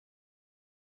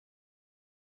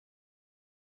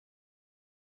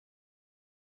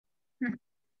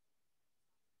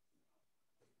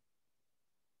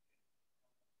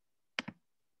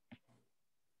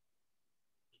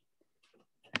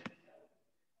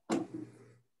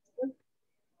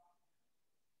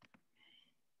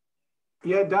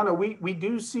Yeah, Donna, we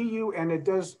do see you, and it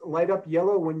does light up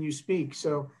yellow when you speak.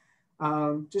 So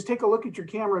just take a look at your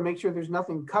camera and make sure there's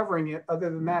nothing covering it. Other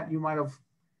than that, you might have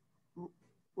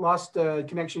lost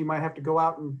connection. You might have to go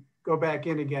out and go back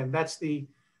in again. That's the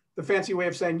fancy way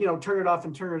of saying, you know, turn it off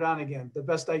and turn it on again. The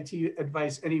best IT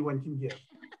advice anyone can give.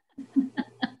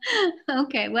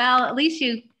 Okay, well, at least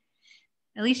you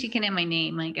can have my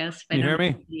name, I guess. Can you hear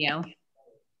me? Video.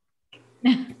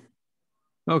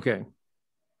 Okay.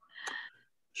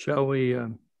 Shall we? I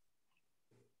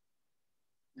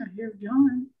hear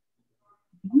John.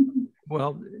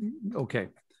 Well, okay.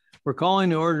 We're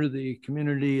calling to order the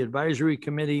Community Advisory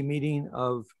Committee meeting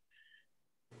of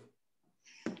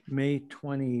May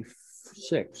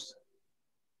 26th,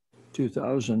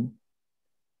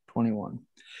 2021.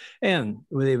 And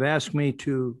they've asked me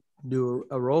to do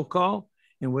a roll call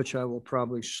in which I will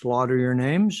probably slaughter your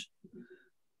names.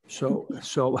 So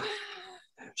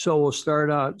we'll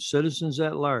start out citizens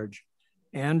at large.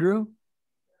 Andrew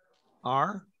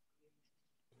R.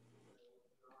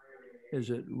 Is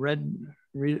it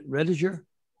Rediger?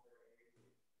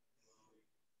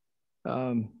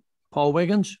 Paul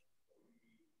Wiggins.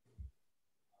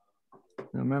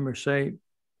 Remember, say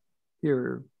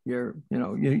you'll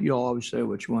always say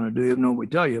what you want to do, even though we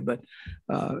tell you, but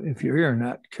if you're here or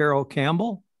not. Carol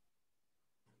Campbell.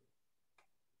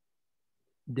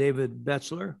 David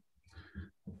Betzler.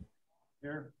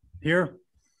 Here.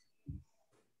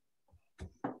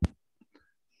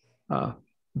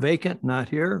 Vacant, not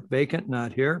here. Vacant,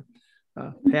 not here.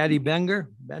 Patty Benger.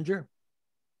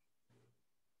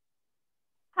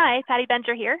 Hi, Patty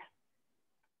Benger here.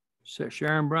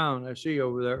 Sharon Brown, I see you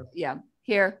over there. Yeah,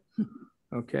 here.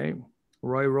 Okay.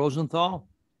 Roy Rosenthal.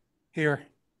 Here.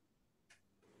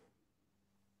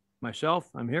 Myself,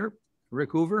 I'm here.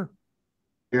 Rick Hoover.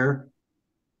 Here.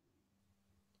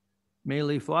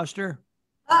 Maylee Foster.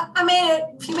 I made it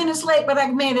a few minutes late, but I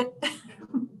made it.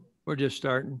 We're just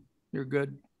starting. You're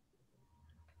good.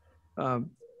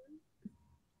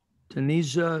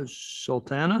 Tanisa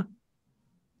Sultana.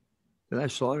 Did I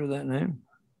slaughter that name?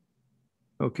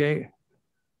 Okay.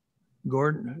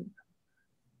 Gordon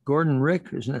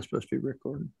Rick. Isn't that supposed to be Rick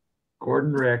Gordon?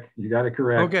 Gordon Rick. You got it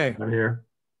correct. Okay. I'm here.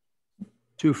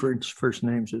 Two first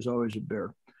names is always a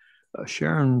bear.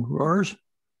 Sharon Roars.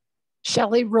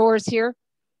 Shelley Roars here.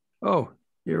 Oh,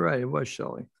 you're right. It was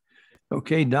Shelley.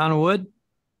 Okay. Donna Wood.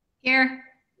 Here.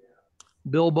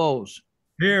 Bill Bowes.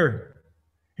 Here.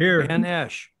 Ann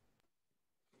Esch.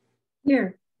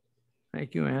 Here.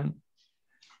 Thank you, Ann.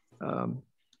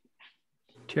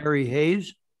 Terry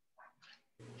Hayes.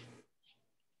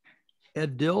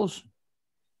 Ed Dills.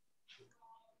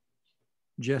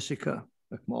 Jessica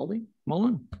Mullen.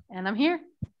 And I'm here.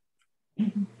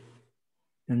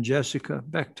 And Jessica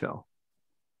Bechtel.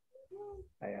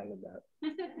 I added that.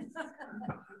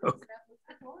 Okay.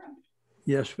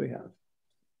 Yes, we have.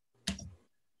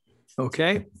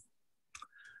 Okay.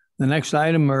 The next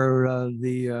item are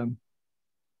the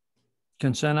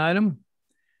consent item.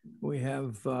 We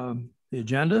have the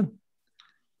agenda,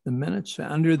 the minutes.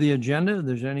 Under the agenda, if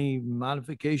there's any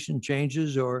modification,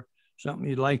 changes, or something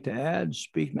you'd like to add,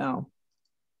 speak now.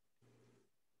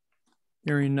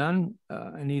 Hearing none,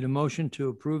 I need a motion to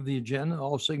approve the agenda.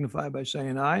 All signify by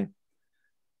saying aye.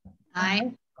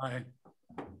 Aye. Aye.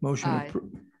 Motion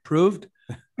approved.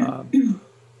 Do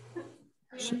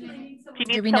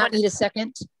we not need a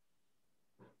second?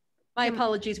 My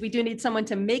apologies. We do need someone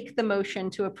to make the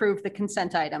motion to approve the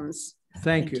consent items.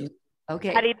 Thank you.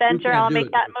 Okay. Patty Benger, I'll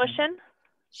make that motion.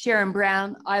 Sharon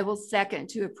Brown, I will second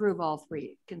to approve all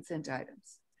three consent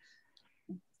items.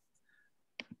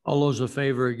 All those in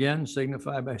favor again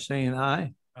signify by saying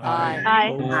aye. Aye.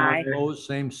 Aye. Opposed,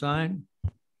 same sign.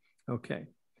 Okay.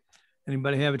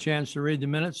 Anybody have a chance to read the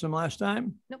minutes from last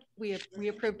time? Nope, we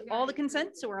approved all the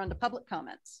consent, so we're on to public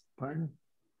comments. Pardon?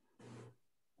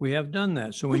 We have done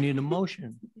that, so we need a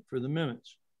motion for the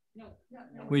minutes. No,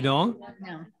 we don't?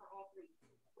 No.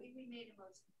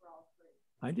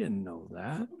 I didn't know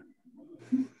that.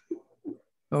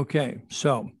 Okay,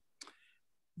 so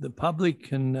the public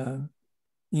can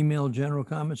email general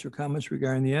comments or comments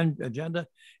regarding the agenda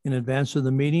in advance of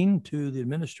the meeting to the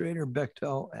administrator,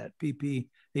 Bechtel at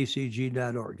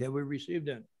ppacg.org. Have we received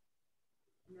it?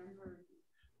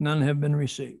 None have been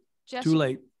received. Too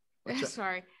late.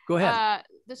 Sorry. Go ahead.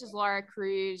 This is Laura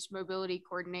Cruz, mobility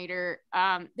coordinator.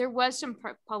 There was some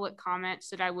public comments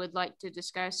that I would like to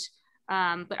discuss,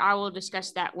 but I will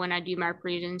discuss that when I do my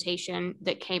presentation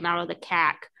that came out of the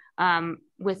CAC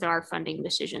with our funding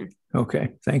decision. Okay,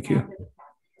 thank you.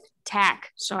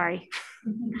 TAC, sorry.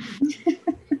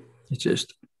 It's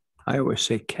just, I always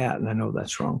say cat, and I know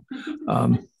that's wrong.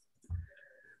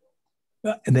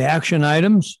 The action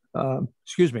items,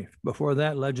 excuse me, before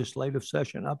that, legislative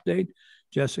session update.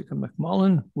 Jessica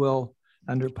McMullen will,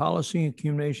 under Policy and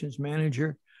Communications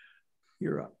Manager,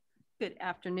 you're up. Good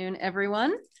afternoon,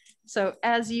 everyone. So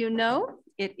as you know,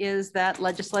 it is that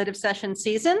legislative session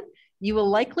season. You will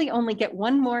likely only get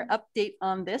one more update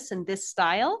on this in this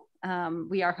style.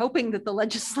 We are hoping that the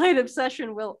legislative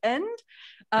session will end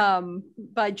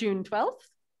by June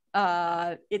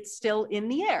 12th. It's still in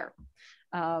the air.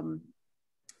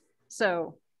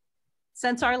 So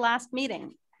since our last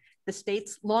meeting, the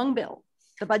state's long bill,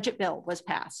 the budget bill, was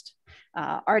passed.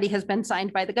 Already has been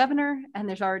signed by the governor, and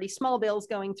there's already small bills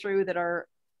going through that are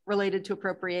related to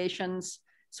appropriations.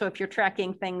 So if you're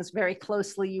tracking things very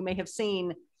closely, you may have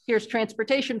seen, here's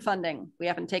transportation funding. We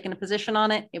haven't taken a position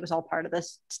on it. It was all part of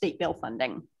this state bill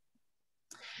funding.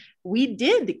 We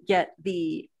did get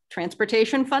the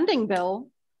transportation funding bill,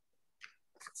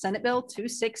 Senate Bill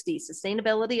 260,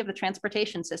 Sustainability of the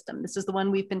Transportation System. This is the one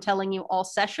we've been telling you all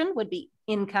session would be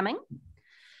incoming.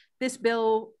 This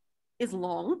bill is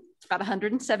long. It's about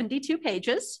 172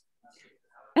 pages.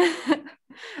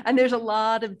 And there's a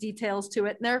lot of details to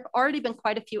it. And there have already been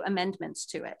quite a few amendments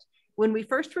to it. When we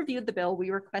first reviewed the bill,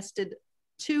 we requested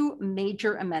two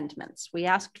major amendments. We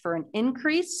asked for an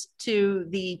increase to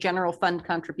the general fund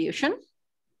contribution.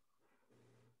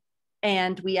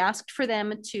 And we asked for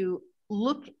them to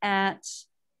look at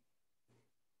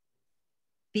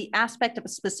the aspect of a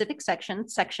specific section,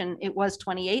 it was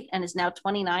 28 and is now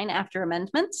 29 after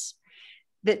amendments,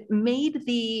 that made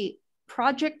the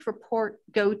project report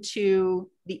go to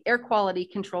the Air Quality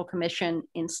Control Commission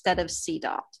instead of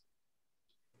CDOT.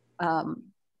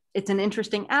 It's an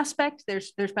interesting aspect.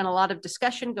 There's been a lot of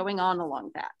discussion going on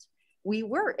along that. We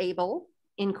were able,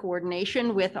 in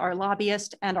coordination with our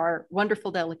lobbyist and our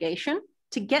wonderful delegation,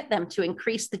 to get them to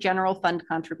increase the general fund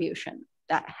contribution.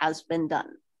 That has been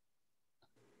done.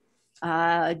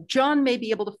 John may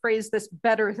be able to phrase this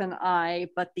better than I,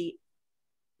 but the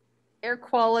Air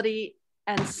Quality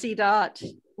and CDOT,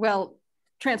 well,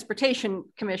 Transportation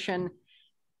Commission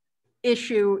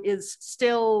issue is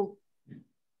still,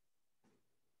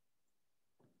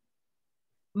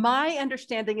 my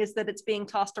understanding is that it's being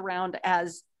tossed around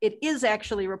as it is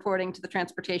actually reporting to the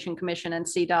Transportation Commission and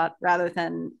CDOT rather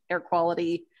than Air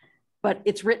Quality, but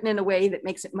it's written in a way that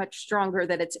makes it much stronger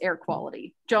that it's Air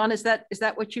Quality. John, is that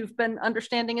what you've been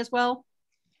understanding as well?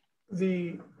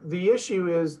 The issue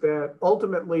is that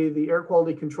ultimately the Air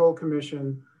Quality Control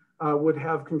Commission would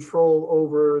have control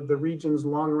over the region's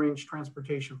long-range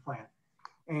transportation plan.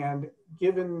 And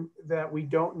given that we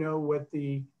don't know what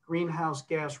the greenhouse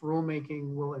gas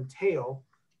rulemaking will entail,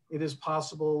 it is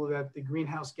possible that the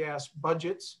greenhouse gas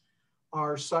budgets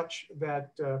are such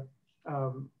that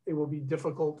it will be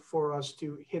difficult for us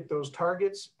to hit those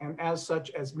targets. And as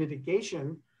such, as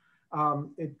mitigation,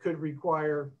 it could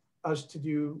require us to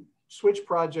do switch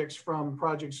projects from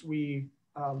projects we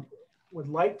would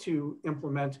like to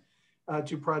implement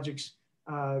to projects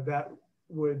that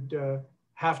would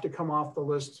have to come off the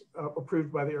list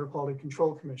approved by the Air Quality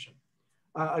Control Commission.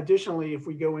 Additionally, if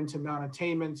we go into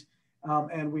non-attainment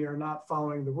and we are not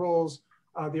following the rules,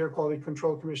 the Air Quality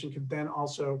Control Commission could then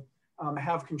also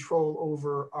have control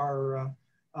over our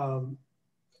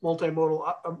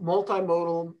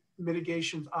multimodal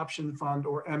mitigation option fund,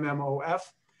 or MMOF.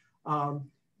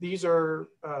 These are,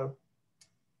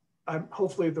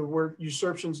 hopefully the word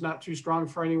usurpation is not too strong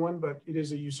for anyone, but it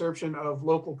is a usurpation of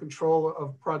local control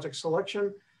of project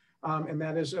selection, and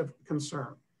that is of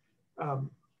concern.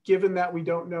 Given that we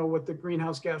don't know what the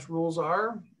greenhouse gas rules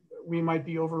are, we might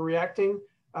be overreacting.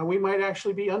 We might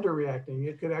actually be underreacting.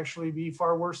 It could actually be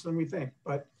far worse than we think,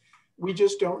 but we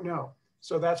just don't know.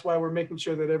 So that's why we're making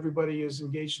sure that everybody is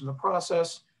engaged in the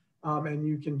process, and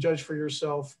you can judge for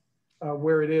yourself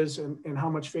where it is and how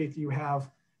much faith you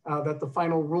have that the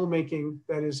final rulemaking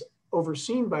that is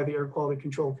overseen by the Air Quality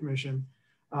Control Commission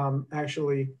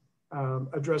actually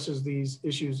addresses these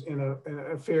issues in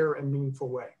a fair and meaningful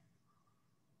way.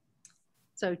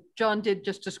 So John did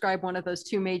just describe one of those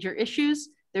two major issues.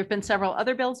 There have been several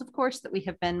other bills, of course, that we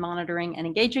have been monitoring and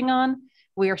engaging on.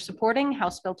 We are supporting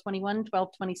House Bill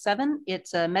 21-1227.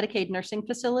 It's a Medicaid nursing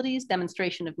facilities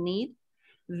demonstration of need.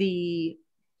 The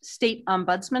state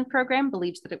ombudsman program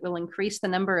believes that it will increase the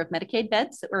number of Medicaid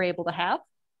beds that we're able to have.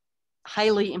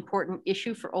 Highly important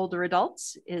issue for older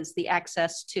adults is the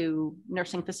access to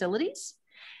nursing facilities.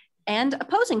 And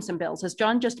opposing some bills, as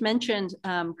John just mentioned,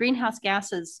 greenhouse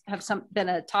gases have been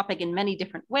a topic in many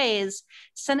different ways.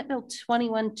 Senate Bill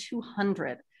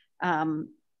 21-200.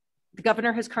 The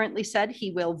governor has currently said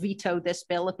he will veto this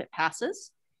bill if it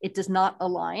passes. It does not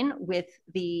align with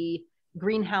the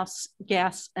greenhouse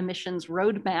gas emissions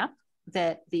roadmap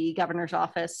that the governor's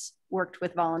office worked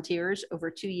with volunteers over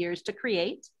 2 years to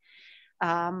create.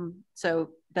 So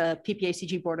the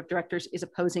PPACG Board of Directors is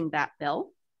opposing that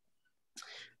bill.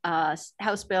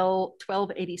 House Bill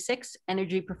 1286,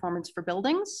 Energy Performance for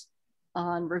Buildings.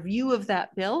 On review of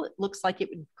that bill, it looks like it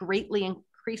would greatly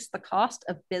increase the cost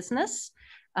of business.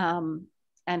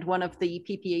 And one of the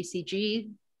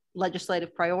PPACG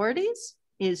legislative priorities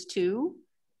is to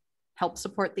help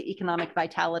support the economic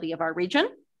vitality of our region.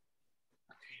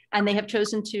 And they have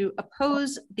chosen to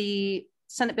oppose the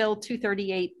Senate Bill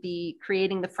 238, the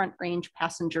creating the Front Range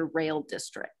Passenger Rail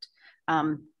District.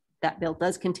 That bill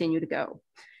does continue to go.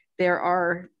 There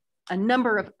are a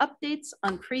number of updates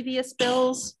on previous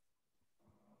bills,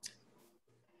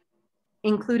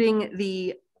 including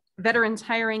the Veterans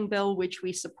Hiring Bill, which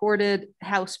we supported,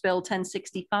 House Bill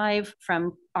 1065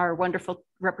 from our wonderful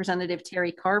Representative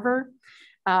Terry Carver,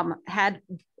 had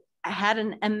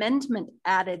an amendment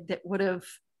added that would have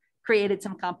created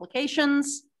some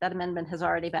complications. That amendment has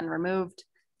already been removed.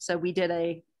 So we did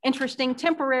a interesting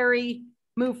temporary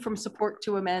move from support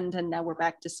to amend, and now we're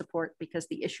back to support because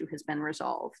the issue has been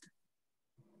resolved.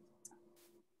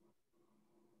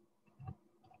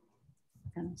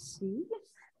 Gonna see.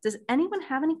 Does anyone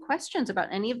have any questions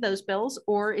about any of those bills?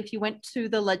 Or if you went to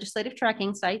the legislative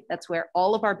tracking site, that's where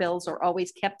all of our bills are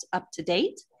always kept up to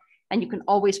date. And you can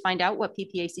always find out what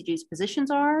PPACG's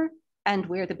positions are and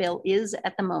where the bill is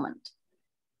at the moment.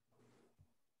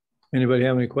 Anybody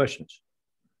have any questions?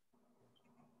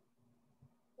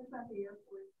 What about the airport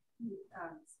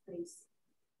space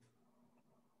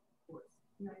force,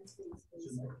 United States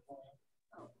Space Force?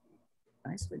 Oh,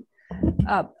 nice one.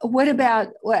 What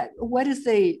about what is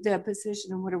the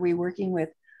position and what are we working with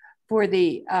for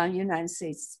the United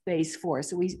States Space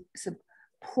Force? Are we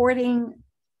supporting?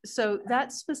 So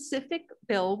that specific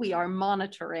bill we are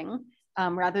monitoring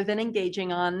rather than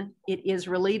engaging on. It is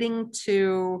relating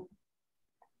to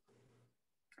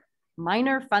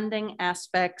minor funding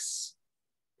aspects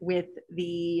with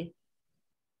the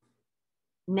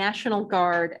National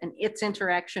Guard and its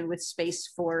interaction with Space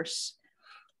Force.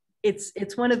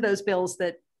 It's one of those bills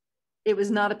that it was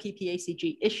not a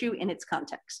PPACG issue in its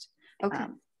context. Okay.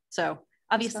 So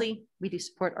obviously we do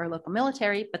support our local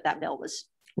military, but that bill was.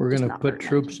 We're going to put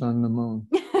troops on the moon.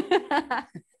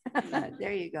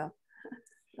 There you go.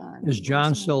 Is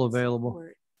John still available?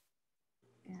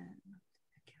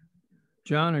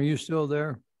 John, are you still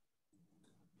there?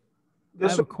 I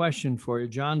have a question for you.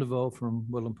 John DeVoe from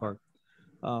Woodland Park.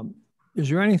 Is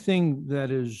there anything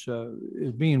that is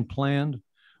being planned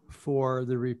for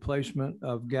the replacement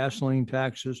of gasoline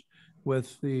taxes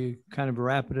with the kind of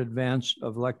rapid advance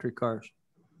of electric cars?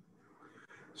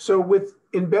 So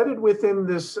embedded within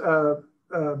this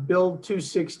Bill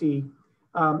 260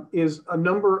 is a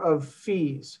number of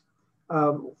fees.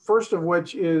 First of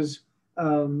which is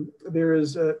there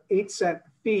is an 8-cent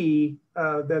fee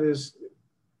that is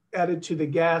added to the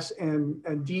gas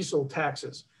and diesel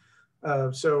taxes.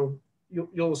 So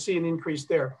you'll see an increase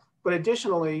there. But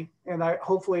additionally, and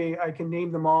hopefully I can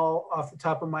name them all off the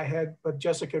top of my head, but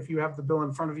Jessica, if you have the bill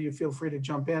in front of you, feel free to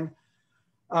jump in.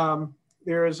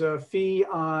 There is a fee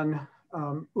on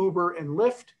Uber and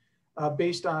Lyft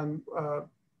based on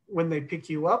when they pick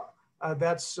you up.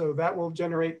 So that will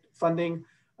generate funding.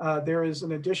 There is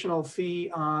an additional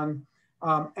fee on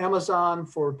Amazon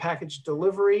for package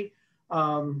delivery,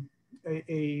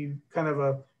 a kind of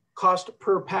a cost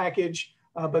per package.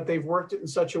 But they've worked it in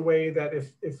such a way that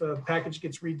if a package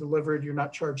gets redelivered, you're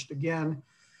not charged again.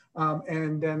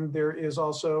 And then there is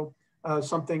also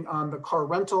something on the car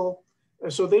rental.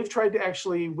 So they've tried to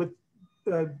actually, with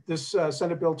this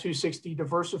Senate Bill 260,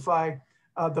 diversify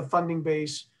the funding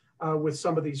base with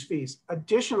some of these fees.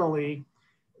 Additionally,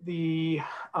 the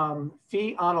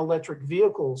fee on electric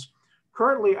vehicles,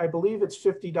 currently, I believe it's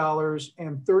 $50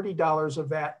 and $30 of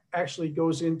that actually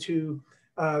goes into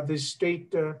the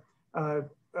state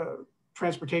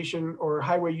transportation or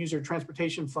highway user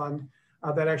transportation fund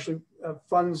that actually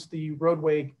funds the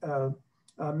roadway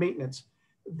maintenance.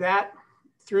 That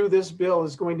through this bill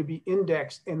is going to be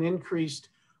indexed and increased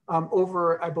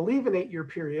over, I believe, an 8-year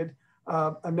period,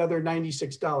 another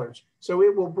 $96. So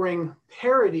it will bring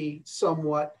parity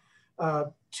somewhat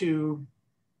to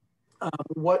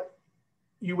what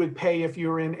you would pay if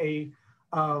you're in a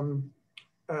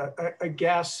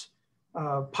gas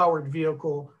powered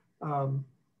vehicle.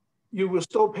 You will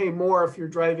still pay more if you're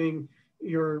driving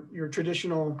your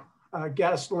traditional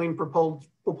gasoline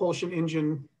propulsion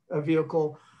engine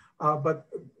vehicle, but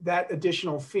that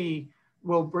additional fee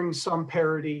will bring some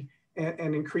parity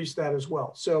and increase that as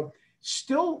well. So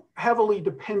still heavily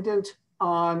dependent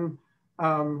on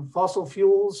fossil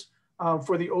fuels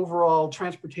for the overall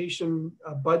transportation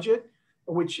budget,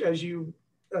 which, as you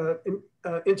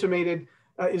intimated,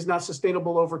 is not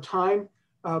sustainable over time.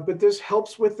 But this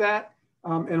helps with that.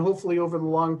 And hopefully over the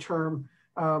long term,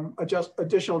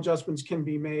 additional adjustments can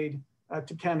be made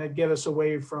to kind of get us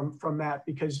away from that,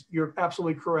 because you're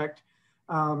absolutely correct.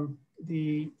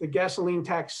 The gasoline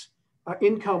tax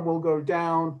income will go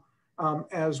down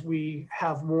as we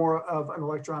have more of an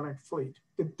electronic fleet.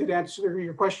 Did answer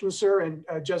your question, sir? And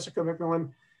Jessica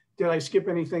McMillan, did I skip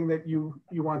anything that you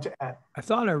want to add? I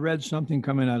thought I read something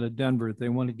coming out of Denver. They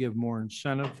want to give more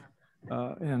incentive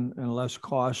and less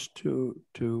cost to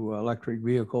electric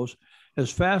vehicles. As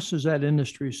fast as that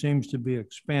industry seems to be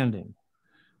expanding,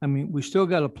 I mean, we still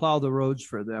got to plow the roads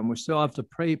for them. We still have to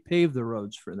pave the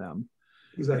roads for them.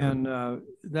 Exactly. And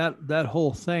that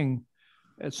whole thing,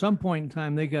 at some point in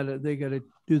time, they got to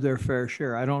do their fair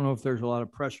share. I don't know if there's a lot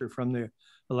of pressure from the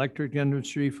electric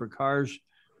industry for cars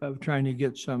of trying to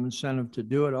get some incentive to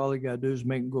do it. All they got to do is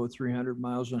make them go 300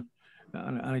 miles on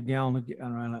a gallon,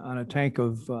 on a tank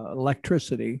of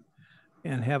electricity,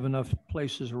 and have enough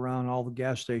places around all the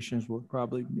gas stations will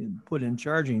probably put in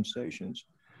charging stations,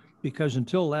 because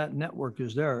until that network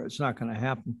is there, it's not going to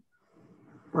happen.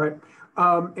 Right.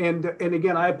 And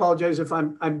again, I apologize if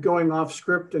I'm going off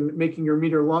script and making your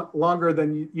meter longer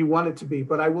than you want it to be,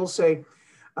 but I will say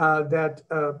that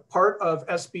part of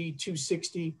SB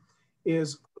 260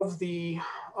 is of the,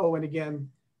 and again,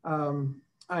 I'm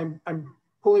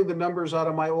pulling the numbers out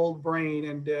of my old brain,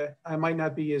 and I might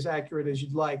not be as accurate as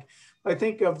you'd like. I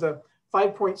think of the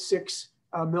 $5.6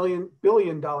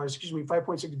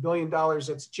 billion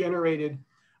that's generated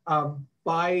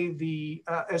by the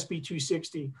SB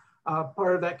 260.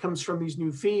 Part of that comes from these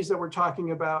new fees that we're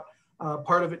talking about.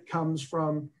 Part of it comes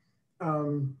from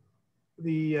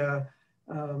the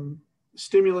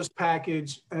stimulus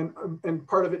package, and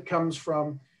part of it comes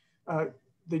from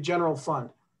the general fund.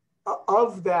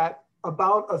 Of that,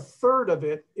 about a third of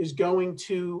it is going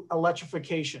to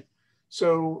electrification.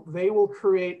 So they will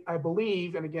create, I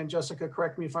believe, and again, Jessica,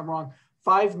 correct me if I'm wrong,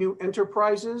 5 new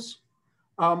enterprises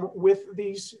with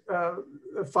these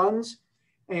funds.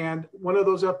 And one of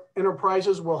those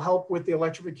enterprises will help with the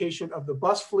electrification of the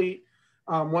bus fleet.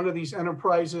 One of these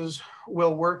enterprises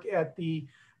will work at the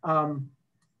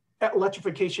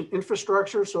electrification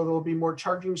infrastructure. So there will be more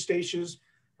charging stations,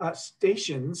 let's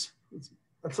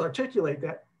articulate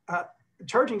that,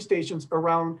 charging stations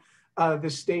around the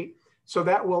state. So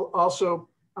that will also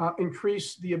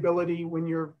increase the ability when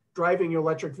you're driving your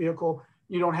electric vehicle,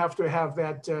 you don't have to have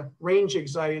that range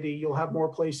anxiety. You'll have more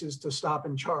places to stop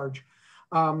and charge.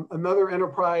 Another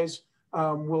enterprise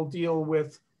will deal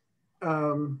with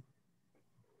helping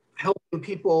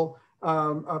people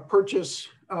purchase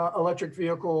electric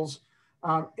vehicles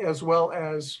as well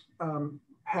as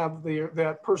have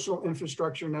that personal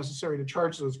infrastructure necessary to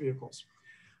charge those vehicles.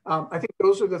 I think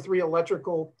those are the 3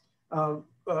 electrical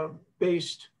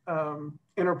based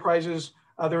enterprises.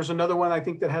 There's another one I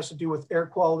think that has to do with air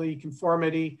quality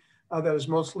conformity that is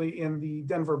mostly in the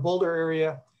Denver Boulder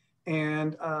area.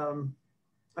 And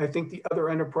I think the other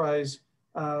enterprise,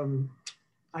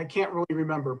 I can't really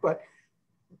remember, but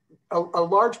a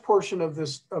large portion of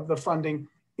the funding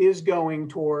is going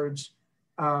towards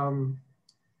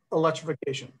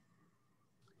electrification.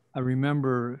 I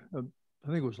remember, I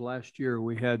think it was last year,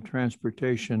 we had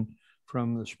transportation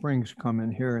from the Springs come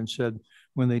in here and said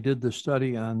when they did the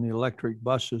study on the electric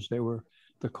buses,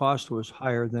 the cost was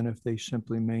higher than if they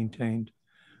simply maintained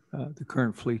the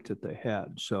current fleet that they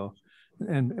had. So,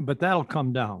 but that'll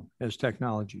come down as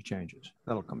technology changes.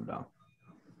 That'll come down.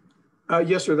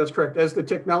 Yes, sir, that's correct. As the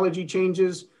technology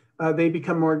changes, they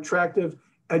become more attractive.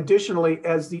 Additionally,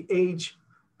 as the age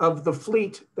of the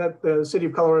fleet that the city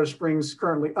of Colorado Springs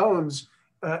currently owns,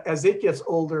 as it gets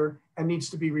older and needs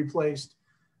to be replaced.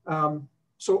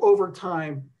 So over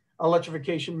time,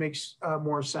 electrification makes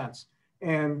more sense.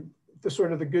 And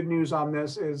the good news on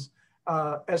this is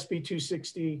SB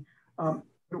 260,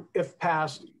 if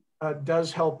passed,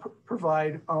 does help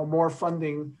provide more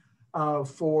funding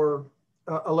for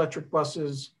electric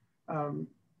buses and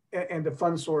a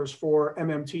fund source for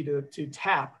MMT to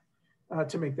tap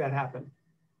to make that happen.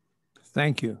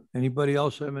 Thank you. Anybody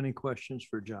else have any questions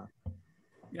for John?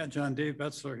 Yeah, John, Dave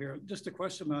Betzler here. Just a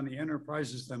question on the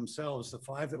enterprises themselves, the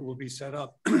 5 that will be set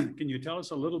up. Can you tell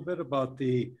us a little bit about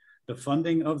the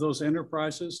funding of those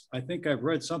enterprises? I think I've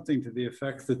read something to the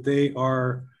effect that they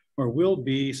are or will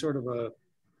be sort of a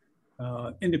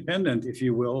independent, if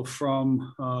you will,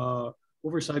 from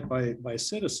oversight by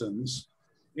citizens,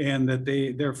 and that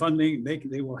their funding,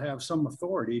 they will have some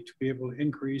authority to be able to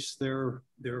increase their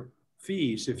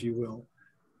fees, if you will,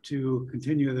 to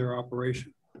continue their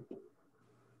operation.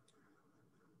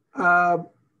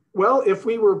 Well, if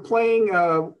we were playing,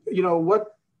 you know,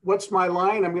 what's my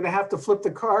line? I'm going to have to flip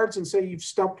the cards and say you've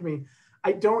stumped me.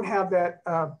 I don't have that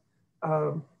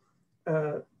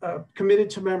committed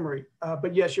to memory.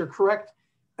 But yes, you're correct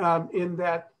in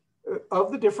that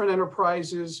of the different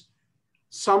enterprises,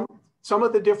 some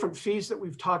of the different fees that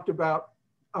we've talked about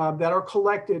that are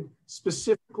collected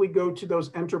specifically go to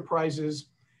those enterprises,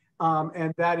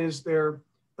 and that is their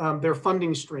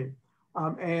funding stream.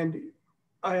 And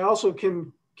I also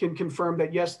can confirm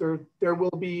that yes, there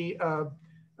will be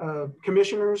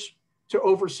commissioners to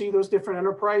oversee those different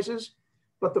enterprises,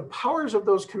 but the powers of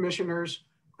those commissioners,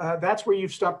 that's where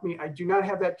you've stumped me. I do not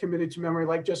have that committed to memory.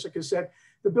 Like Jessica said,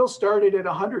 the bill started at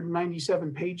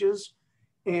 197 pages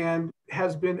and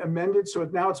has been amended. So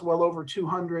now it's well over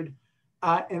 200.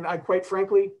 And I quite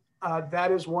frankly,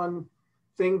 that is one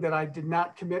thing that I did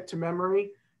not commit to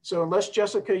memory. So unless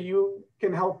Jessica, you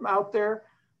can help out there,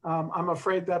 I'm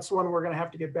afraid that's one we're going to have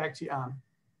to get back to you on.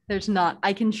 There's not.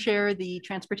 I can share the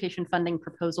transportation funding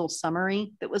proposal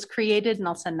summary that was created, and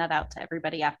I'll send that out to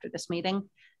everybody after this meeting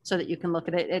so that you can look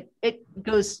at it.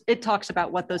 It talks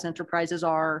about what those enterprises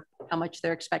are, how much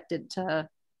they're expected to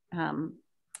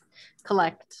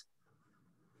collect.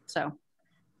 So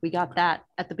we got that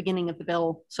at the beginning of the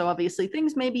bill. So obviously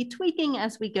things may be tweaking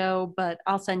as we go, but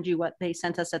I'll send you what they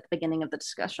sent us at the beginning of the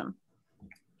discussion.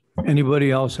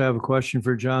 Anybody else have a question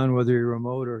for John, whether you're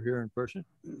remote or here in person?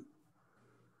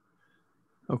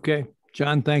 Okay,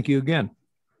 John, thank you again.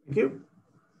 Thank you.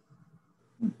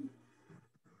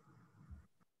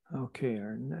 Okay,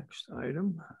 our next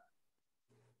item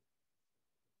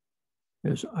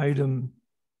is item.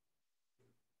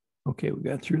 Okay, we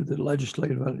got through the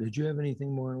legislative. Did you have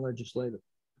anything more on legislative?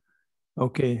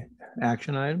 Okay,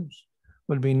 action items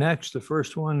would be next. The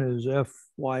first one is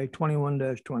FY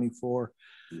 21-24.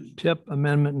 TIP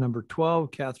amendment number 12,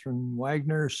 Catherine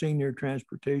Wagner, Senior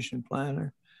Transportation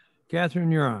Planner.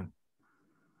 Catherine, you're on.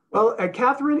 Well,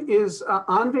 Catherine is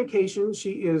on vacation.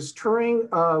 She is touring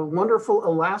wonderful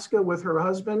Alaska with her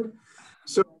husband.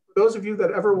 So for those of you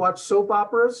that ever watch soap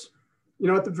operas, you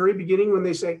know, at the very beginning when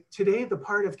they say, today the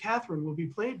part of Catherine will be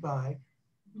played by,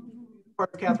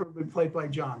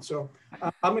 John. So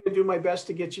I'm going to do my best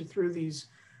to get you through these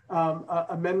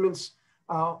amendments.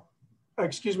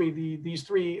 These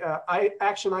three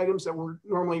action items that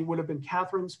normally would have been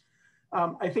Catherine's.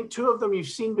 I think two of them you've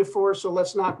seen before, so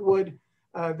let's knock wood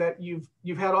that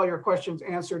you've had all your questions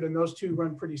answered, and those two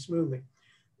run pretty smoothly.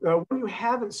 One you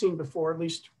haven't seen before, at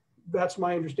least that's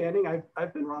my understanding,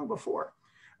 I've been wrong before,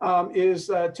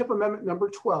 is TIP amendment number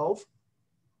 12.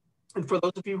 And for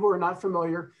those of you who are not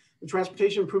familiar, the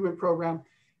Transportation Improvement Program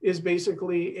is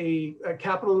basically a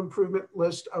capital improvement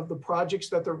list of the projects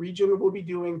that the region will be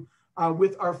doing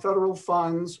with our federal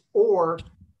funds, or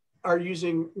are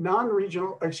using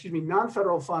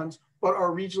non-federal funds, but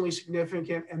are regionally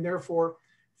significant and therefore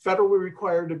federally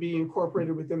required to be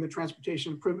incorporated within the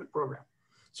Transportation Improvement Program.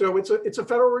 So it's a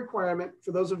federal requirement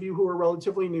for those of you who are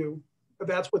relatively new, but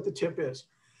that's what the TIP is.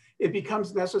 It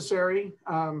becomes necessary,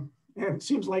 and it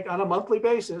seems like on a monthly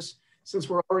basis, since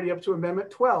we're already up to Amendment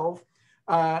 12,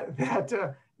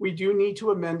 that we do need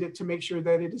to amend it to make sure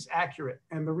that it is accurate.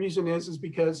 And the reason is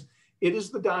because it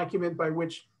is the document by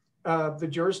which the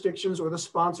jurisdictions or the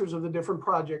sponsors of the different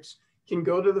projects can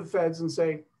go to the feds and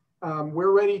say,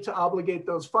 we're ready to obligate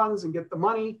those funds and get the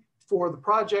money for the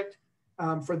project.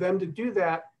 For them to do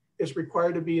that, it's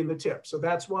required to be in the TIP. So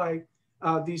that's why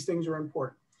these things are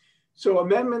important. So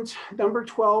amendment number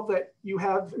 12 that you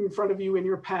have in front of you in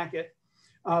your packet,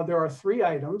 there are three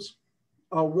items.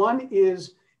 One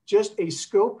is just a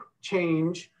scope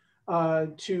change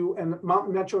to a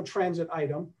Mountain Metro Transit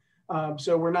item.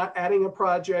 So we're not adding a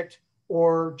project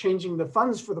or changing the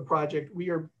funds for the project. We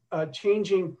are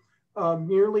changing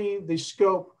merely the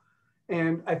scope.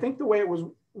 And I think the way it was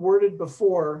worded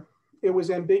before, it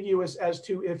was ambiguous as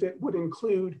to if it would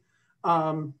include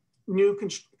new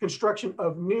construction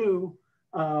of new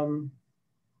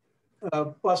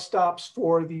bus stops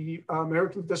for the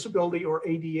American Disability or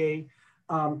ADA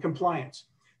compliance.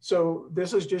 So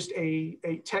this is just a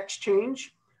text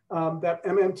change that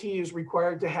MMT is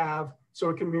required to have so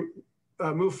it can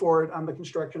move forward on the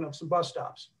construction of some bus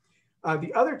stops.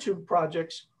 The other two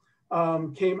projects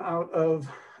came out of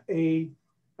the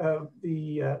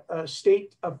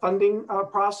state funding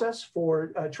process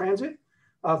for transit.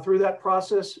 Through that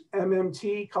process,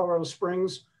 MMT, Colorado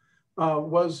Springs,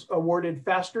 was awarded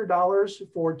faster dollars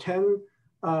for 10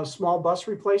 small bus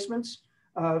replacements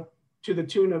to the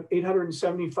tune of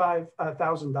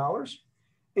 $875,000.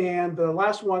 And the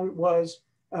last one was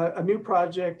a new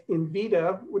project in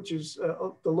VITA, which is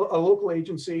a local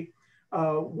agency,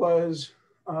 was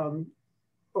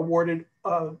awarded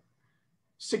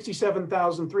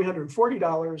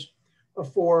 $67,340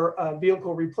 for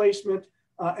vehicle replacement.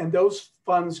 And those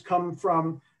funds come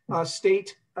from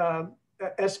state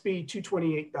SB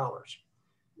 228 dollars.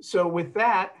 So with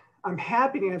that, I'm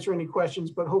happy to answer any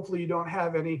questions, but hopefully you don't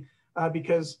have any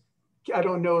because I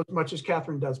don't know as much as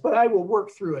Catherine does, but I will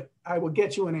work through it. I will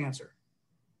get you an answer.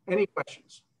 Any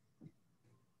questions?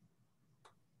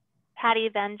 Patty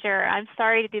Venger, I'm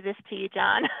sorry to do this to you,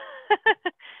 John.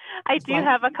 I do fine.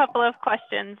 have a couple of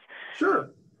questions. Sure,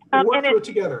 we'll work through it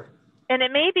together. And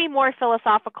it may be more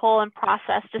philosophical and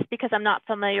process just because I'm not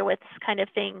familiar with this kind of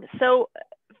thing. So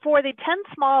for the 10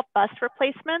 small bus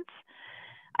replacements,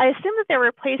 I assume that they're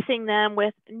replacing them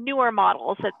with newer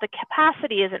models, that the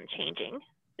capacity isn't changing.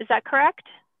 Is that correct?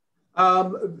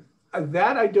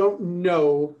 That I don't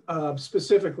know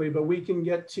specifically, but we can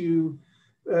get to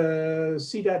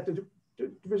CDOT, the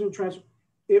Division of Transport.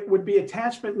 It would be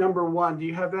attachment number 1. Do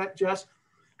you have that, Jess?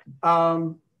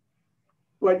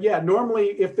 But yeah, normally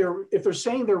if they're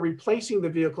saying they're replacing the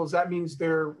vehicles, that means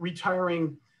they're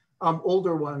retiring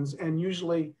older ones, and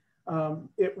usually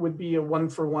it would be a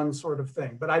 1-for-1 sort of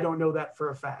thing, but I don't know that for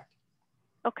a fact.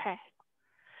 Okay.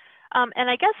 And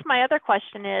I guess my other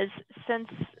question is, since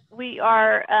we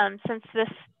are, since this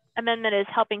amendment is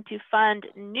helping to fund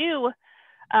new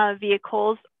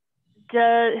vehicles,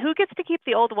 who gets to keep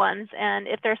the old ones? And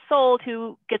if they're sold,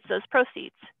 who gets those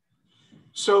proceeds?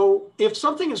 So if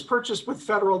something is purchased with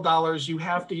federal dollars, you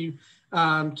have to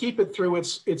keep it through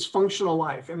its functional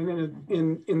life. And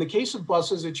in the case of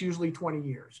buses, it's usually 20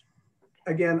 years.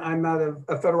 Again, I'm not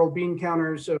a federal bean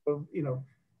counter, so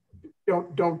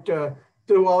don't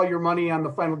do all your money on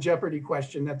the Final Jeopardy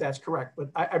question that's correct. But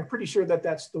I'm pretty sure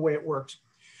that's the way it works.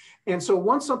 And so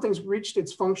once something's reached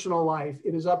its functional life,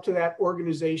 it is up to that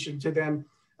organization to then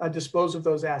dispose of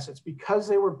those assets. Because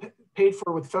they were paid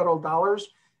for with federal dollars,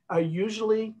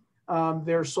 usually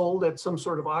they're sold at some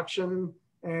sort of auction.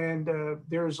 And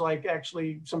there's like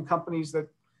actually some companies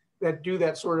that do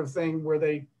that sort of thing where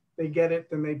they get it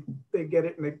and they get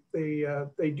it and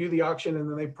they do the auction and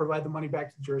then they provide the money back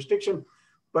to the jurisdiction.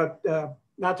 But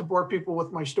not to bore people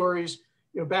with my stories,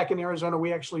 back in Arizona,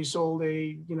 we actually sold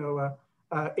a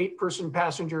 8-person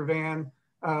passenger van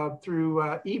through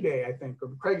eBay, I think, or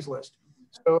Craigslist.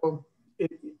 So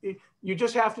you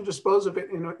just have to dispose of it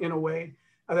in a way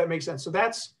that makes sense. So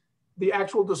that's the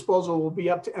actual disposal will be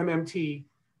up to MMT,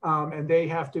 and they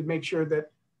have to make sure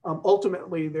that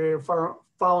ultimately they're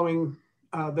following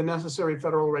the necessary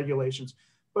federal regulations.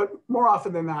 But more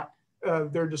often than not,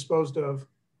 they're disposed of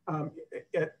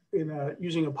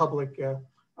using a public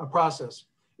process.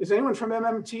 Is anyone from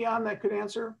MMT on that could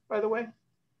answer, by the way?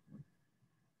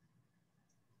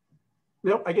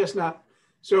 Nope, I guess not.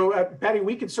 So Patty,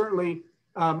 we could certainly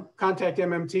contact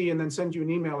MMT and then send you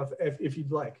an email if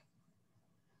you'd like.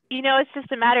 It's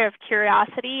just a matter of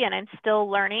curiosity, and I'm still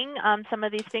learning some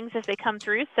of these things as they come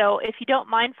through. So if you don't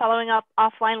mind following up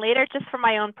offline later, just for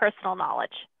my own personal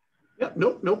knowledge. Yeah,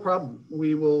 no problem.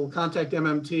 We will contact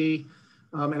MMT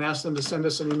and ask them to send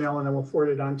us an email, and then we'll forward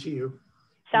it on to you.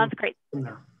 Sounds great. From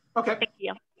there. Okay. Thank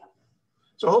you.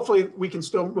 So hopefully we can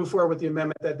still move forward with the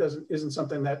amendment. That isn't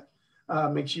something that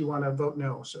makes you want to vote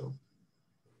no. So.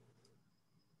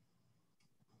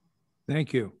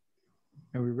 Thank you.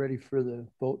 Are we ready for the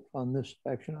vote on this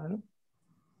action item?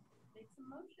 Make some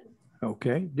motion.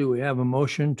 Okay. Do we have a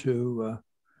motion to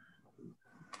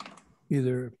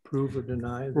either approve or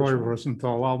deny? Roy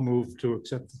Rosenthal, I'll move to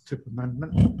accept the TIP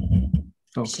amendment.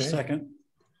 Okay. Second.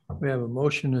 We have a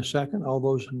motion and a second. All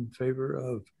those in favor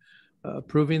of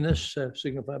approving this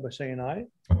signify by saying aye.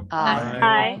 Aye.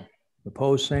 Aye.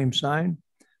 Opposed, same sign.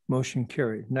 Motion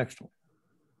carried. Next one.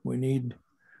 We need,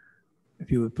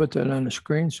 if you would put that on the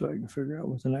screen so I can figure out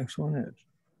what the next one is.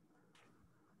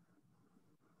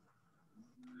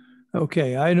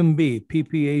 Okay, item B,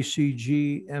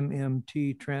 PPACG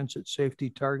MMT transit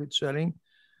safety target setting.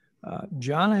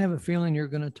 John, I have a feeling you're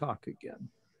going to talk again.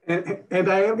 And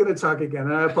I am going to talk again.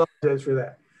 And I apologize for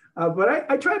that. But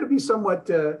I try to be somewhat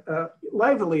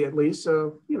lively at least.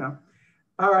 So,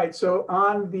 All right. So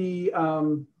on the,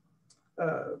 I'm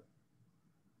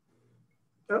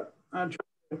trying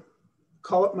to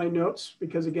call up my notes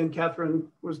because again, Catherine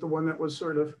was the one that was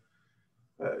sort of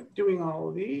doing all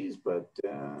of these, but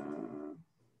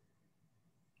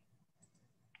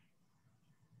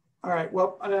all right.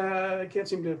 Well, I can't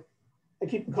seem to. I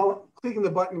keep clicking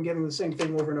the button and getting the same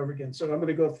thing over and over again. So I'm going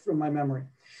to go through my memory.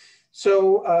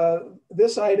 So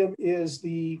this item is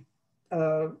the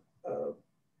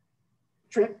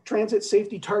transit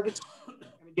safety targets. And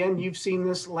again, you've seen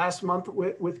this last month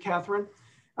with Catherine.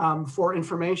 for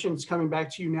information. It's coming back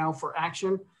to you now for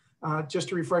action. Just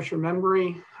to refresh your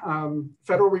memory,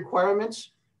 federal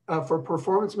requirements for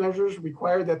performance measures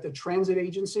require that the transit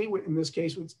agency, in this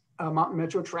case with Mountain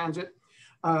Metro Transit,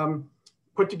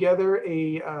 put together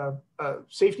a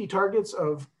safety targets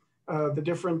of the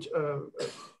different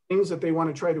things that they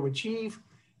want to try to achieve.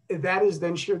 That is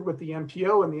then shared with the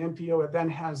MPO, and the MPO then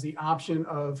has the option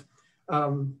of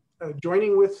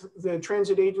joining with the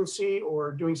transit agency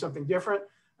or doing something different.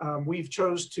 We've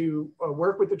chose to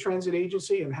work with the transit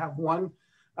agency and have one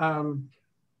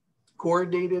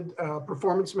coordinated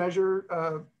performance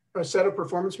measure, a set of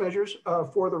performance measures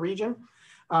for the region.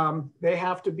 They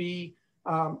have to be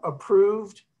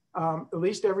approved at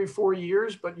least every 4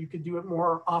 years, but you could do it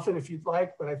more often if you'd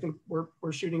like. But I think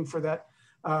we're shooting for that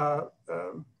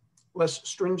less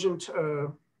stringent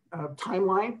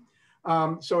timeline.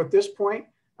 So at this point,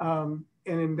 and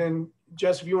then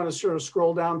Jess, if you want to sort of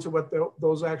scroll down to what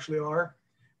those actually are,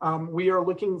 we are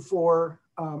looking for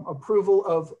approval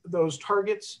of those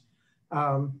targets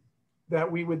that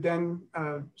we would then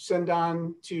send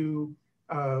on to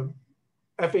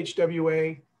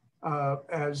FHWA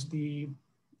as the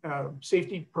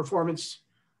safety performance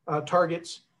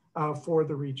targets for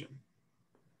the region.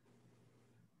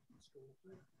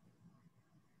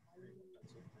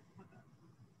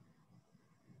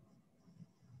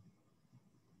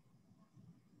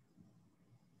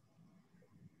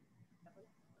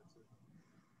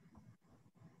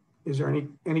 Is there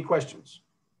any questions?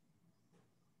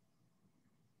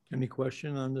 Any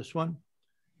question on this one?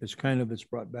 It's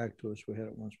brought back to us. We had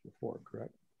it once before,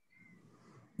 correct?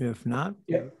 If not,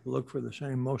 yeah, look for the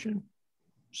same motion.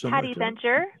 Patty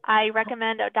Bencher, I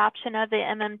recommend adoption of the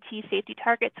MMT safety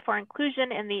targets for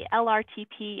inclusion in the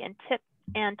LRTP and TIP,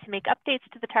 and to make updates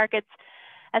to the targets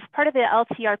as part of the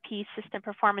LTRP system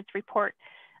performance report.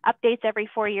 Updates every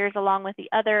 4 years along with the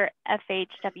other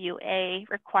FHWA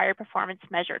required performance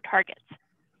measure targets.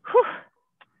 Whew.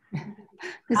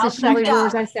 This is Shelley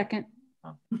Roars, I second.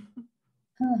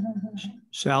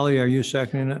 Sally, are you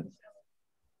seconding it?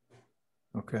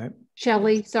 Okay.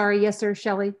 Shelley, sorry, yes sir,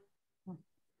 Shelley.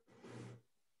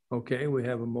 Okay, we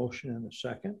have a motion and a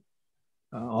second.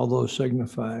 All those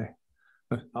signify,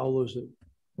 all those that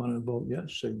want to vote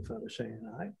yes, signify by saying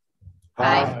aye.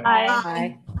 Aye.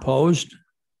 Aye. Opposed?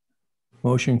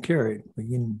 Motion carried.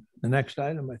 The next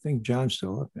item, I think John's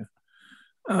still up there.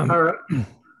 All right.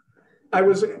 I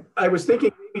was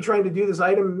thinking maybe trying to do this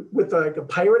item with like a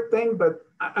pirate thing, but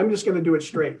I'm just going to do it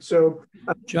straight. So,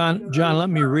 John,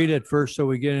 let me read it first so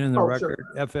we get it in the record.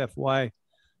 Sure. FFY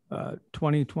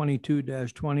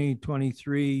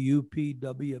 2022-2023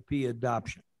 UPWP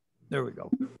adoption. There we go.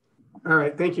 All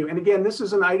right, thank you. And again, this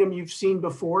is an item you've seen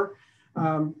before.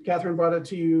 Catherine brought it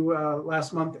to you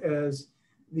last month as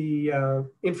the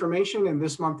information, and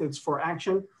this month it's for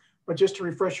action. But just to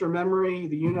refresh your memory,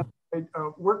 the Unified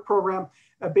Work Program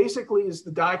basically is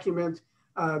the document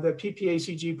that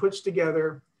PPACG puts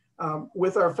together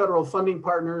with our federal funding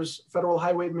partners, Federal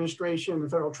Highway Administration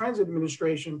and Federal Transit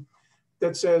Administration,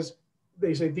 that says,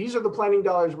 they say, these are the planning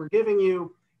dollars we're giving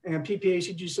you, and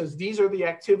PPACG says, these are the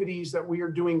activities that we are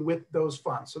doing with those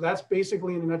funds. So that's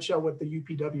basically in a nutshell what the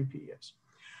UPWP is.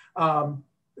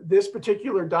 This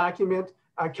particular document,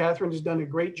 Catherine has done a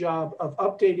great job of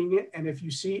updating it. And if you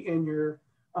see in your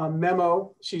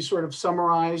memo, she sort of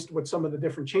summarized what some of the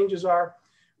different changes are.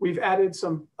 We've added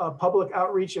some public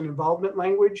outreach and involvement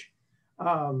language.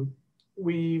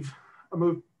 We've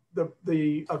moved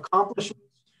the accomplishments.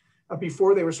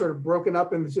 Before they were sort of broken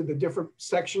up into the different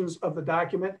sections of the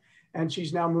document, and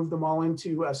she's now moved them all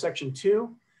into section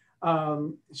 2.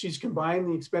 She's combined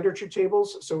the expenditure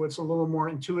tables, so it's a little more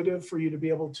intuitive for you to be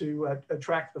able to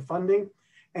track the funding.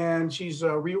 And she's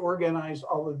reorganized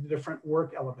all of the different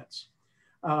work elements.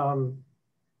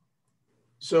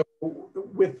 So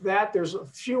with that, there's a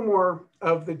few more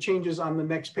of the changes on the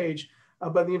next page,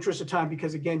 but in the interest of time,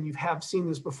 because again, you have seen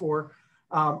this before,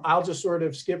 I'll just sort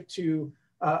of skip to,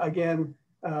 again,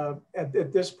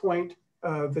 at this point,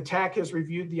 the TAC has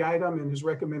reviewed the item and has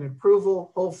recommended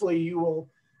approval. Hopefully you will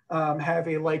have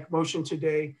a like motion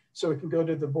today so it can go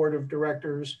to the board of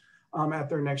directors at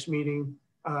their next meeting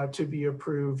to be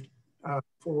approved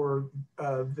for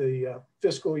the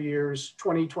fiscal years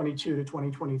 2022 to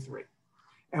 2023.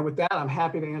 And with that, I'm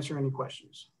happy to answer any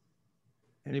questions.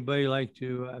 Anybody like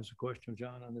to ask a question,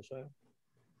 John, on this item?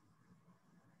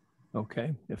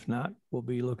 Okay, if not, we'll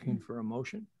be looking for a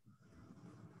motion.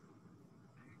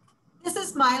 This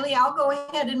is Miley. I'll go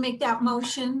ahead and make that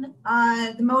motion.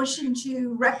 The motion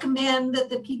to recommend that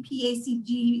the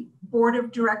PPACG Board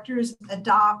of Directors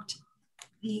adopt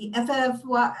the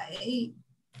FFY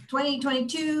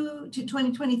 2022 to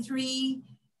 2023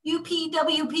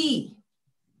 UPWP.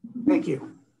 Thank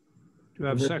you. Do I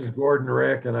have a This second? is Gordon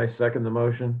Rick, and I second the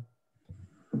motion.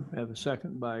 I have a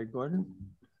second by Gordon.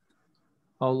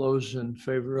 All those in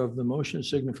favor of the motion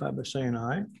signify by saying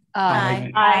aye.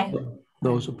 Aye. Aye.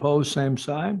 Those opposed, same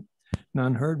sign.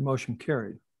 None heard, motion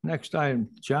carried. Next item,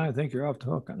 John, I think you're off the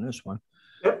hook on this one.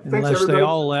 Yep, thanks, Unless everybody. they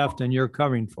all left and you're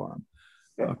covering for them.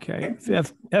 Yep. Okay,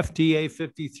 FTA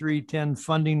 5310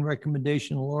 funding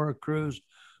recommendation, Laura Cruz,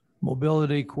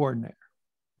 mobility coordinator.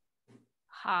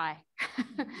 Hi.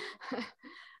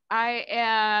 I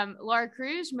am Laura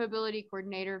Cruz, mobility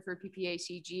coordinator for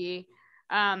PPACG.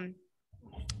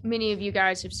 Many of you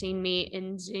guys have seen me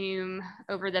in Zoom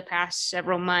over the past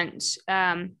several months.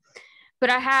 But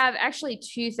I have actually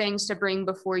two things to bring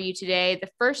before you today. The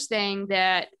first thing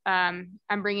that I'm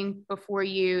bringing before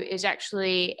you is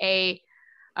actually a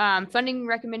funding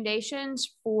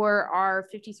recommendations for our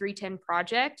 5310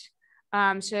 project.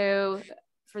 So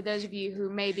for those of you who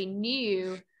may be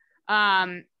new,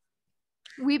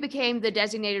 we became the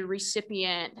designated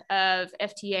recipient of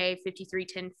FTA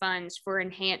 5310 funds for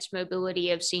enhanced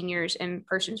mobility of seniors and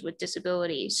persons with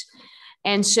disabilities.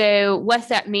 And so what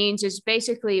that means is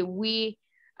basically we,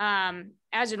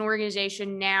 as an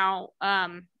organization now,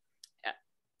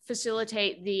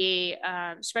 facilitate the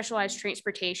specialized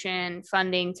transportation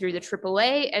funding through the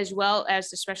AAA, as well as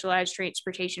the specialized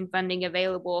transportation funding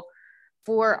available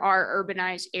for our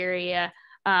urbanized area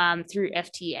through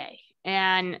FTA.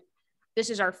 And this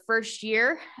is our first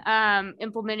year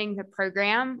implementing the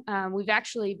program. We've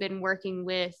actually been working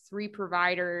with 3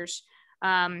 providers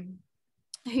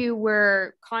who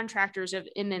were contractors of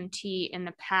MMT in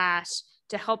the past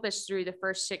to help us through the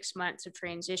first 6 months of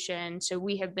transition. So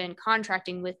we have been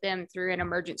contracting with them through an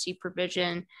emergency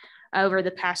provision over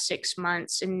the past 6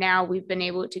 months. And now we've been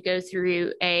able to go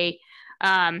through a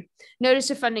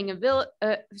notice of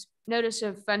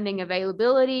funding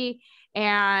availability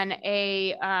and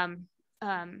a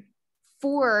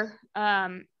 4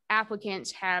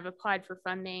 applicants have applied for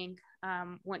funding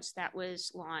once that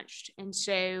was launched. And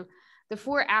so the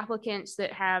 4 applicants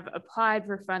that have applied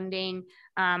for funding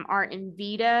are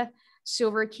Envita,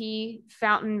 Silver Key,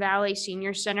 Fountain Valley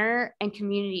Senior Center, and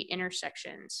Community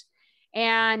Intersections.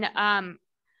 And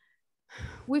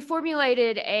we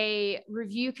formulated a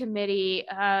review committee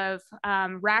of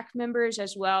RAC members,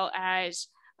 as well as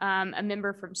a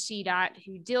member from CDOT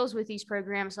who deals with these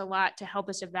programs a lot to help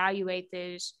us evaluate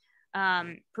those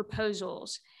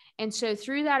proposals. And so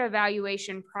through that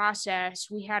evaluation process,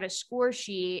 we had a score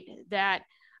sheet that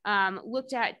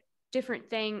looked at different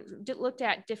things, looked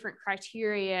at different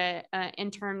criteria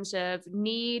in terms of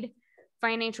need,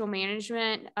 financial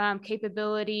management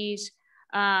capabilities,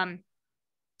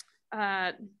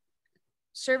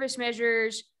 service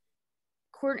measures,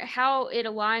 how it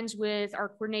aligns with our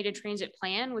coordinated transit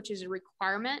plan, which is a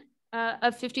requirement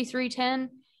of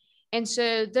 5310. And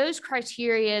so those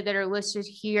criteria that are listed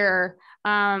here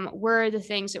were the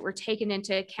things that were taken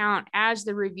into account as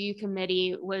the review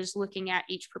committee was looking at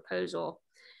each proposal.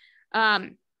 Out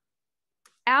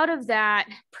of that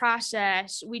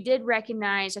process, we did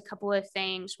recognize a couple of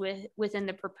things within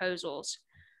the proposals.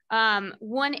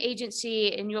 One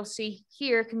agency, and you'll see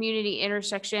here, Community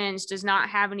Intersections, does not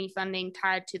have any funding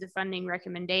tied to the funding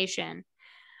recommendation.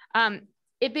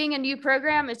 It being a new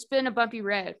program, it's been a bumpy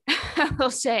road, I will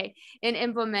say, in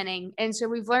implementing. And so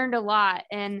we've learned a lot.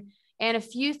 And a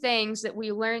few things that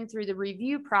we learned through the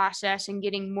review process and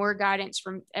getting more guidance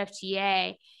from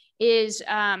FTA is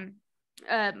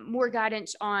more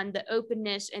guidance on the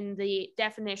openness and the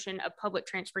definition of public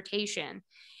transportation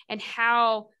and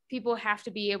how people have to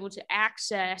be able to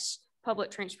access public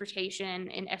transportation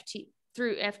in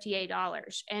through FTA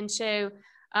dollars. And so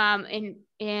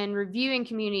in reviewing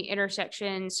Community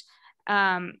Intersections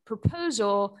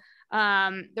proposal,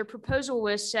 their proposal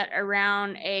was set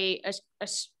around a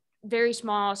very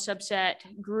small subset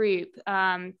group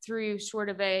through sort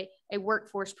of a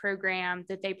workforce program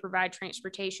that they provide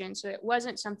transportation. So it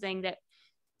wasn't something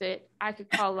that I could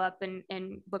call up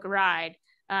and book a ride.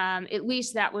 At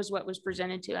least that was what was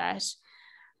presented to us.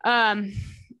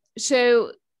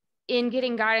 So in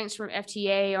getting guidance from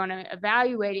FTA on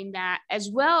evaluating that, as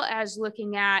well as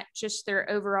looking at just their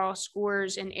overall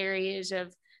scores in areas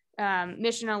of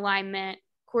mission alignment,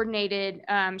 coordinated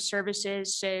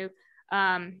services. So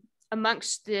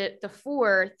amongst the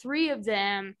 4, 3 of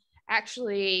them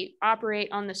actually operate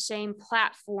on the same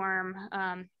platform,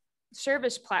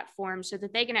 service platform, so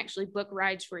that they can actually book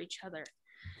rides for each other.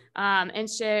 And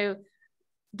so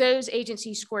those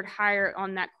agencies scored higher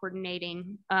on that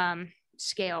coordinating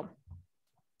scale.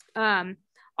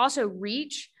 Also,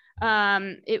 REACH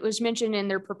it was mentioned in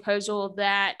their proposal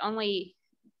that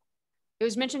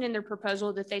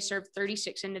they serve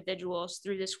 36 individuals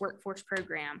through this workforce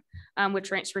program with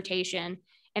transportation.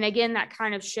 And again, that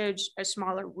kind of shows a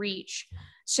smaller reach.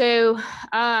 So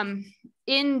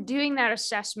in doing that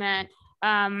assessment,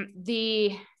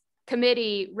 the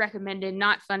committee recommended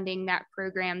not funding that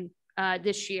program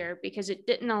this year because it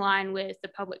didn't align with the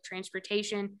public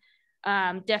transportation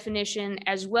definition,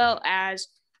 as well as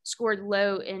scored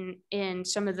low in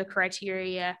some of the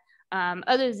criteria,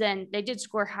 other than they did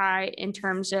score high in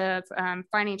terms of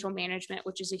financial management,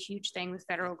 which is a huge thing with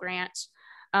federal grants.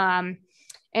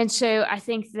 And so I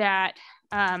think that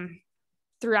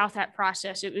throughout that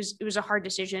process, it was a hard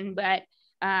decision, but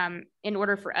in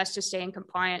order for us to stay in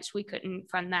compliance, we couldn't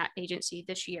fund that agency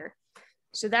this year.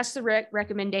 So that's the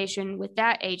recommendation with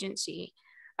that agency.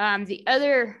 The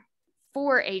other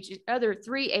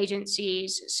three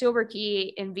agencies, Silver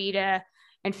Key, Envita,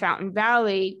 and Fountain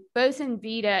Valley, both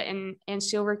Envita and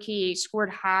Silver Key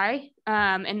scored high,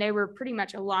 and they were pretty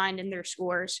much aligned in their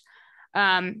scores.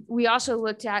 We also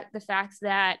looked at the fact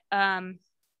that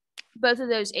both of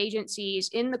those agencies,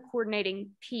 in the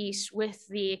coordinating piece with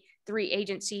the three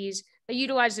agencies, they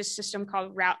utilize this system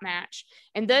called Route Match.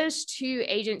 And those two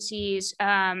agencies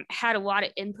had a lot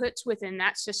of inputs within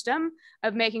that system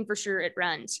of making for sure it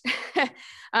runs.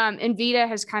 Envita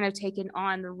has kind of taken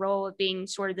on the role of being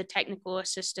sort of the technical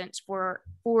assistance for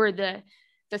the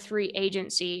three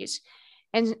agencies.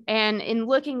 And in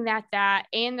looking at that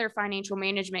and their financial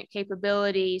management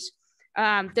capabilities,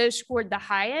 those scored the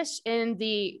highest, and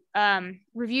the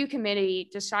review committee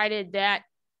decided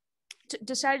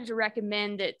to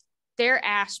recommend that their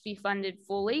ask be funded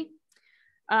fully,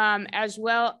 as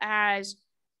well as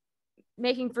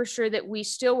making for sure that we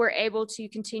still were able to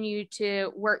continue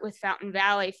to work with Fountain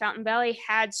Valley. Fountain Valley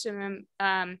had some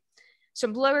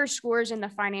lower scores in the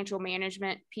financial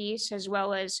management piece, as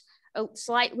well as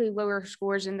slightly lower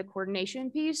scores in the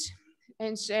coordination piece.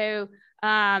 And so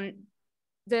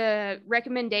the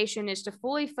recommendation is to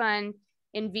fully fund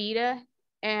Envita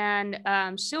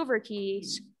and Silver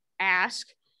Key's ask,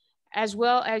 as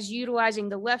well as utilizing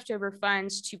the leftover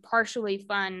funds to partially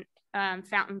fund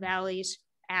Fountain Valley's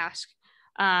ask.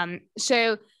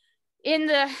 So in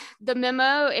the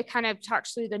memo, it kind of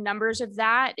talks through the numbers of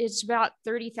that. It's about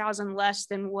 $30,000 less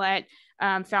than what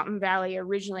Fountain Valley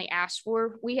originally asked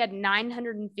for. We had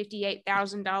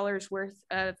 $958,000 worth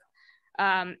of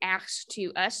asks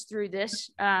to us through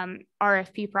this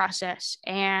RFP process,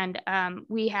 and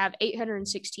we have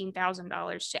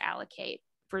 $816,000 to allocate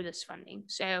for this funding.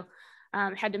 So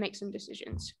had to make some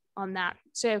decisions on that.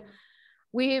 So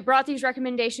we brought these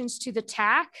recommendations to the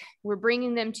TAC. We're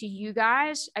bringing them to you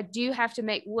guys. I do have to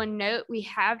make one note. We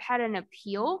have had an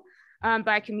appeal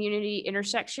by Community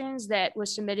Intersections that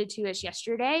was submitted to us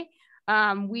yesterday.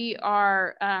 That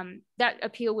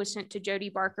appeal was sent to Jody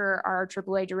Barker, our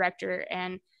AAA director,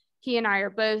 and he and I are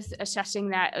both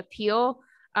assessing that appeal,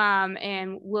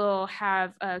 and we'll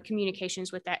have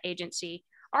communications with that agency.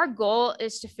 Our goal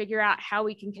is to figure out how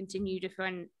we can continue to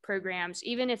fund programs,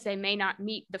 even if they may not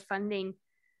meet the funding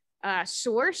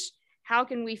source. How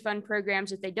can we fund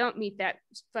programs if they don't meet that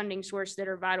funding source that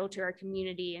are vital to our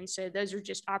community? And so those are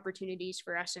just opportunities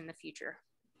for us in the future.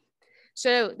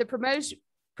 So the proposed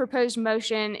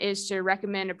motion is to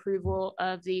recommend approval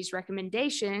of these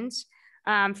recommendations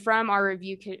from our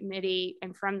review committee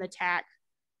and from the TAC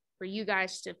for you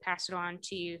guys to pass it on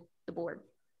to the board.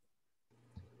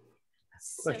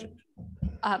 Question.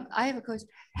 I have a question.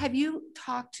 Have you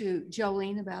talked to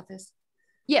Jolene about this?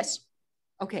 Yes.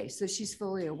 Okay, so she's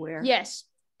fully aware. Yes.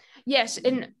 Yes,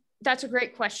 and that's a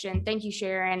great question. Thank you,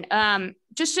 Sharon.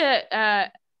 Just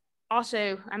to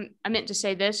also, I meant to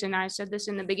say this, and I said this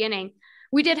in the beginning,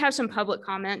 we did have some public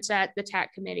comments at the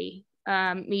TAC committee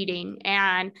meeting,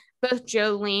 and both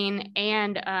Jolene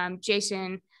and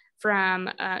Jason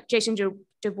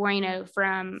DeBueno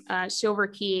from Silver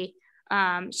Key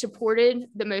supported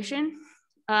the motion.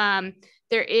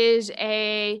 There is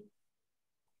a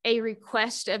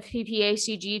request of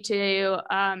PPACG to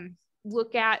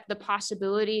look at the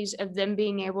possibilities of them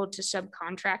being able to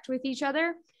subcontract with each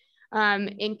other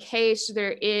in case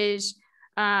there is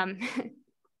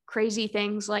crazy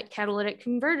things like catalytic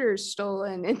converters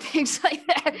stolen and things like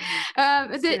that.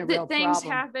 That things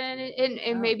happen,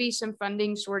 and maybe some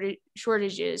funding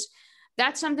shortages.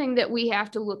 That's something that we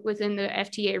have to look within the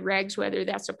FTA regs, whether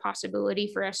that's a possibility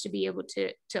for us to be able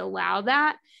to allow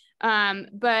that.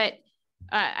 But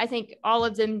I think all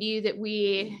of them knew that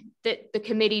the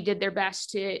committee did their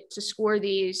best to score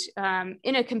these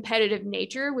in a competitive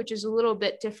nature, which is a little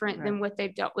bit different than what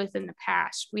they've dealt with in the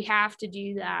past. We have to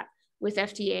do that with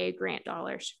FTA grant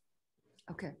dollars.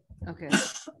 Okay. Okay.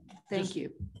 Thank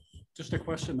you. Just a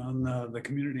question on the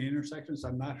community intersections.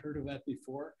 I've not heard of that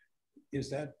before. Is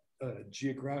that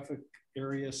geographic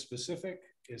area specific?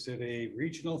 Is it a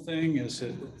regional thing? Is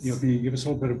it, can you give us a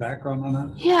little bit of background on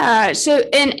that? Yeah, so,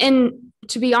 and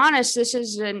to be honest, this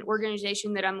is an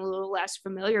organization that I'm a little less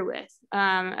familiar with.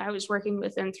 I was working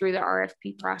with them through the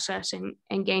RFP process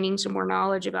and gaining some more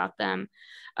knowledge about them.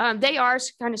 They are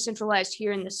kind of centralized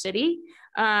here in the city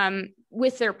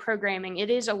with their programming. It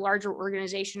is a larger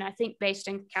organization, I think based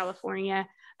in California,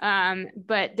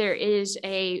 but there is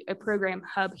a program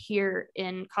hub here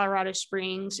in Colorado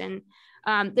Springs, and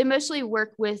they mostly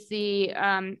work with the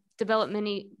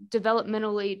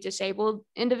developmentally disabled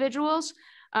individuals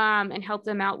and help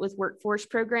them out with workforce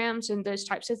programs and those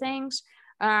types of things.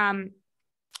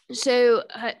 So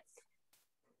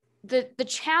the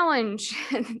challenge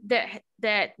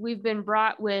that we've been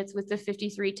brought with the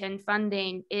 5310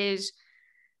 funding is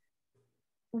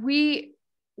we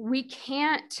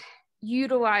can't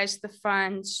utilize the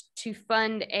funds to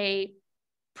fund a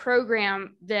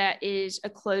program that is a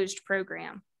closed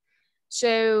program.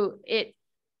 So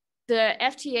the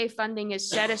FTA funding is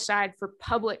set aside for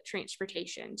public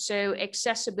transportation. So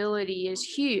accessibility is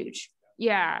huge.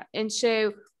 Yeah. And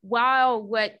so while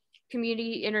what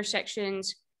community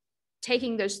intersections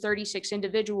taking those 36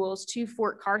 individuals to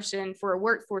Fort Carson for a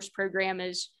workforce program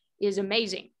is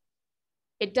amazing,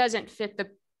 it doesn't fit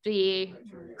the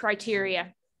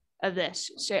criteria of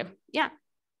this. So yeah.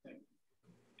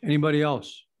 Anybody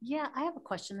else? Yeah, I have a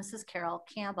question. This is Carol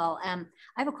Campbell. I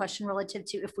have a question relative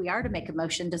to if we are to make a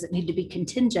motion, does it need to be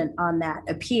contingent on that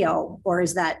appeal, or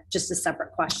is that just a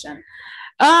separate question?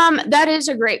 That is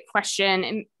a great question.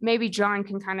 And maybe John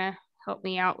can kind of help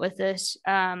me out with this.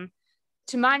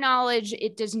 To my knowledge,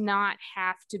 it does not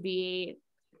have to be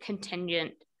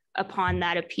contingent upon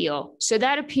that appeal. So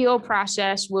that appeal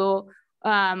process will,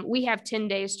 we have 10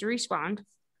 days to respond.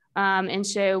 And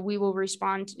so we will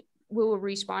respond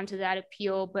to that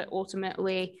appeal, but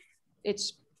ultimately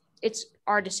it's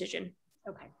our decision.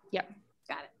 Okay. Yep.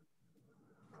 Got it.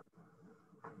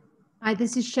 Hi,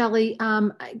 this is Shelley.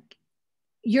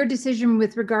 Your decision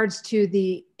with regards to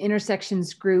the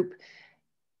intersections group,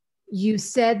 you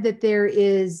said that there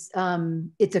is,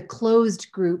 it's a closed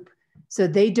group, so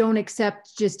they don't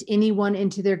accept just anyone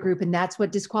into their group, and that's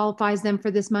what disqualifies them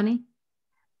for this money?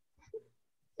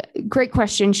 Great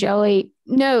question, Shelley.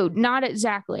 No, not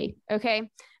exactly. Okay.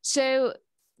 So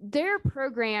their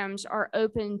programs are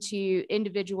open to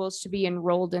individuals to be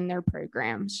enrolled in their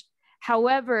programs.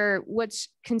 However, what's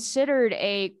considered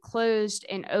a closed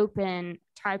and open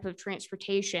type of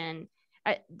transportation,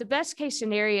 the best case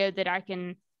scenario that I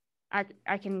can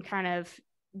kind of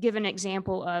give an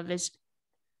example of is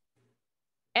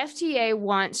FTA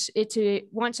wants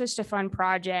us to fund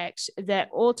projects that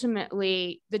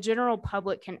ultimately the general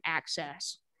public can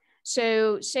access.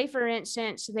 So say for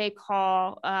instance, they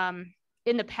call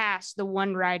in the past the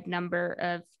one ride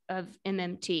number of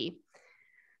MMT.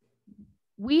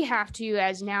 We have to,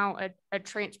 as now a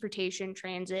transportation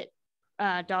transit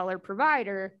dollar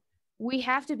provider, we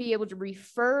have to be able to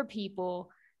refer people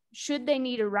should they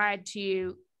need a ride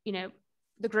to,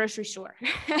 the grocery store.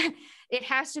 It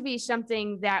has to be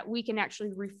something that we can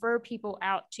actually refer people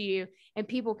out to and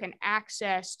people can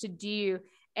access to do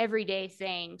everyday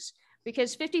things,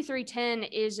 because 5310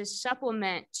 is a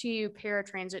supplement to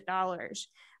paratransit dollars.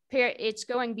 It's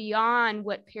going beyond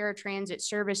what paratransit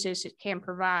services it can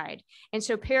provide. And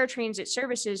so paratransit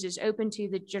services is open to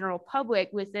the general public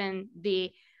within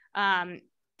the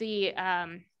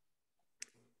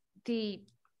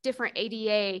different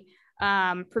ADA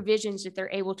provisions that they're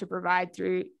able to provide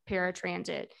through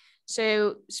paratransit.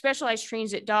 So specialized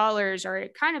transit dollars are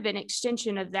kind of an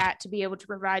extension of that to be able to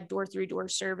provide door-through-door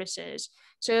services.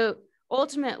 So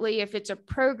ultimately, if it's a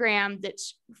program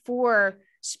that's for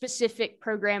specific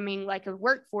programming like a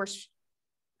workforce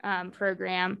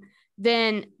program,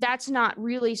 then that's not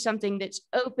really something that's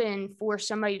open for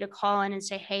somebody to call in and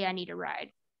say, hey, I need a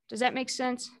ride. Does that make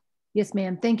sense? Yes,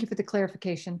 ma'am. Thank you for the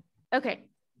clarification. Okay.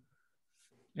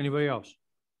 Anybody else?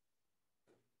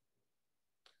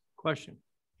 Question,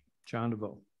 John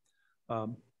DeVoe.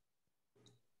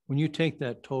 When you take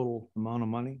that total amount of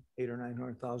money, $800,000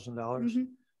 or $900,000,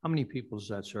 how many people does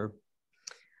that serve?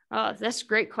 Oh, that's a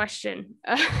great question.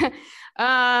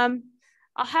 I'll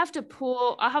have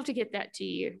to get that to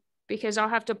you because I'll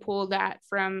have to pull that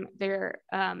from their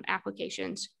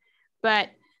applications.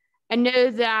 But I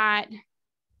know that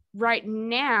right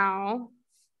now,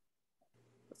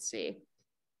 let's see.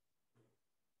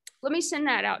 Let me send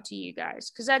that out to you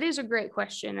guys because that is a great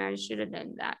question. I should have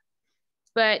done that.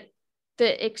 But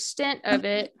the extent of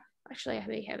it, actually, I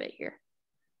may have it here.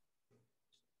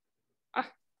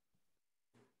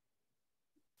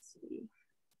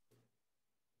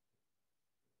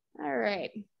 All right.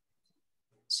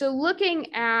 So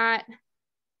looking at,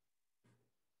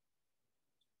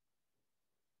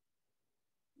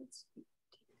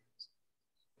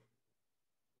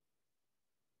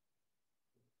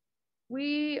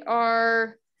 we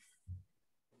are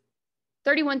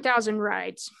 31,000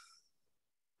 rides.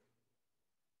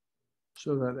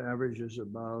 So that average is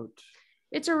about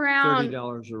It's around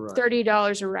 $30 a ride.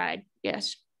 $30 a ride.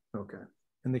 Yes. Okay.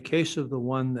 In the case of the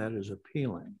one that is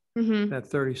appealing, that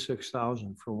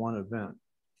 36,000 for one event,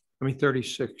 I mean,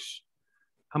 36,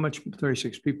 how much,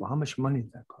 36 people, how much money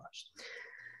did that cost?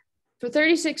 For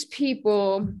 36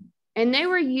 people, and they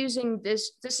were using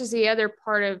this is the other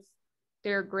part of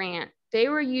their grant. They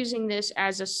were using this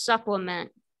as a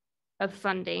supplement of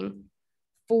funding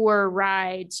for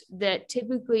rides that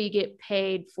typically get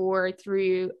paid for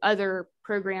through other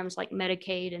programs like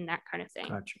Medicaid and that kind of thing.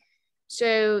 Gotcha.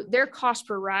 So their cost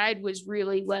per ride was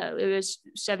really low. It was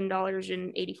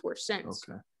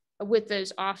 $7.84 with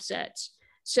those offsets.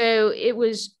 So it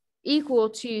was equal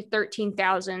to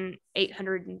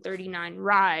 13,839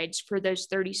 rides for those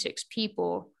 36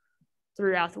 people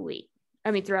throughout the week.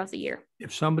 I mean, throughout the year.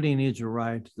 If somebody needs a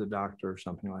ride to the doctor or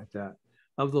something like that,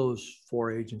 of those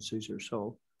 4 agencies or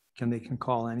so, can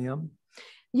call any of them?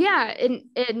 Yeah,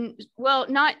 and well,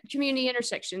 not community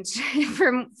intersections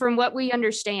from what we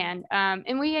understand.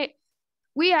 And we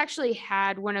actually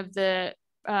had one of the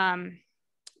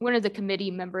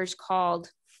committee members called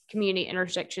community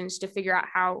intersections to figure out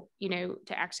how, to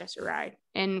access a ride,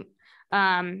 and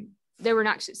they were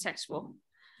not successful.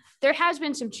 There has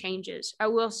been some changes. I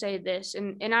will say this,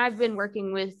 and I've been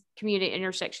working with community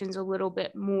intersections a little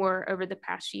bit more over the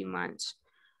past few months.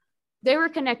 They were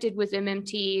connected with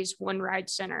MMT's One Ride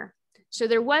Center. So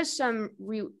there was some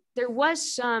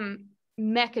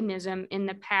mechanism in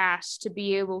the past to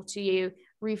be able to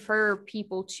refer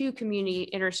people to community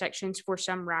intersections for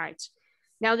some rides.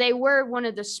 Now they were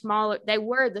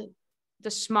the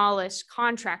smallest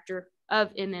contractor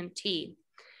of MMT.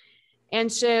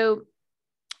 And so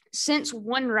since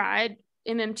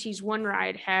MMT's One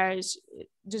Ride has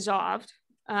dissolved,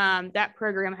 that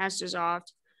program has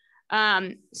dissolved.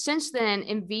 Since then,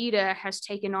 Envita has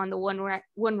taken on the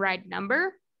One Ride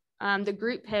number. The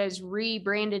group has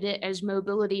rebranded it as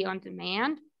Mobility on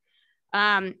Demand.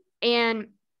 And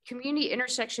community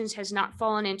intersections has not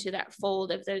fallen into that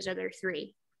fold of those other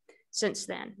 3 since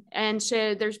then. And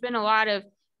so there's been a lot of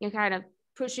kind of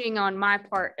pushing on my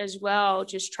part as well,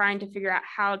 just trying to figure out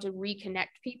how to reconnect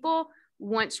people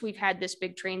once we've had this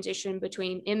big transition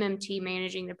between MMT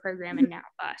managing the program and now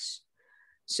us.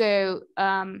 So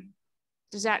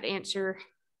does that answer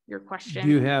your question?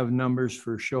 Do you have numbers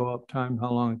for show up time?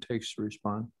 How long it takes to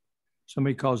respond?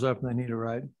 Somebody calls up and they need a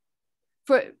ride?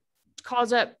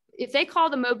 If they call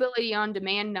the Mobility on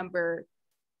Demand number,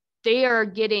 they are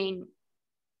getting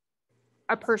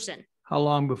a person. How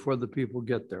long before the people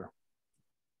get there?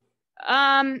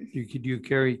 Do you keep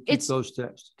those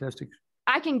statistics?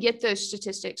 I can get those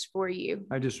statistics for you.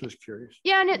 I just was curious.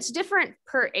 Yeah, and it's different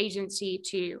per agency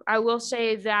too. I will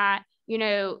say that,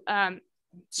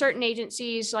 certain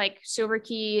agencies like Silver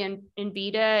Key and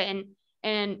Envita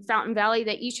and Fountain Valley,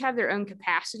 they each have their own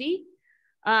capacity.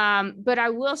 But I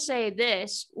will say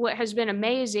this, what has been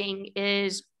amazing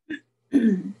is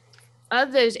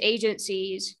of those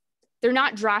agencies, they're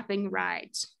not dropping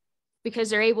rides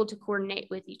because they're able to coordinate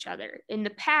with each other. In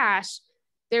the past,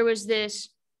 there was this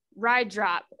ride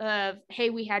drop of,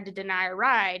 hey, we had to deny a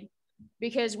ride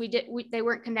because they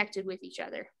weren't connected with each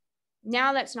other.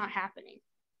 Now that's not happening.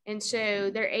 And so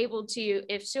they're able to,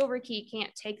 if Silver Key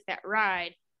can't take that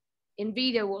ride,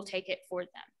 Envita will take it for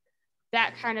them.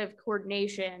 That kind of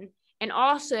coordination. And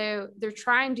also they're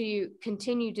trying to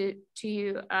continue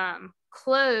to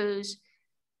close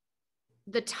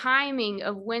the timing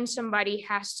of when somebody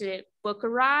has to book a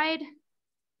ride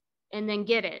and then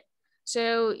get it.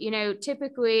 So,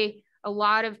 typically a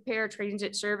lot of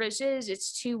paratransit services,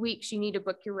 it's 2 weeks, you need to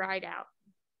book your ride out.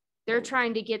 They're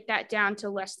trying to get that down to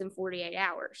less than 48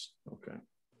 hours. Okay.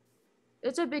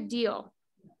 It's a big deal.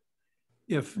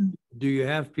 Do you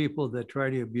have people that try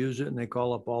to abuse it and they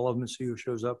call up all of them and see who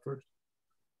shows up first?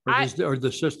 Or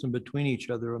the system between each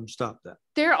other stop that?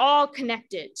 They're all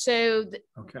connected. So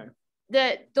okay.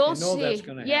 They'll see.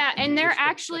 Yeah, and they're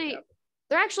actually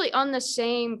on the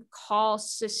same call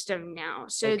system now.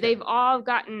 So they've all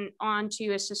gotten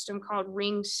onto a system called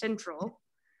Ring Central.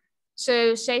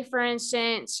 So say for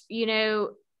instance,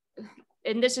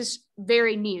 and this is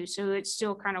very new, so it's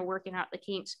still kind of working out the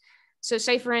kinks. So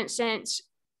say for instance,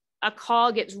 a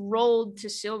call gets rolled to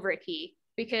Silver Key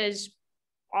because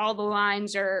all the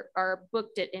lines are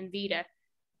booked at Envita.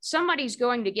 Somebody's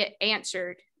going to get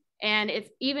answered And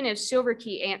even if Silver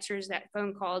Key answers that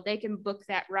phone call, they can book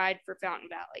that ride for Fountain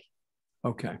Valley.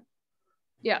 Okay.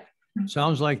 Yeah.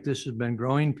 Sounds like this has been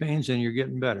growing pains and you're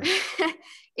getting better.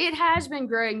 It has been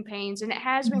growing pains, and it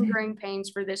has been growing pains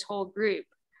for this whole group.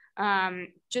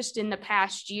 Just in the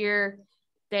past year,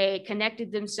 they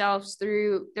connected themselves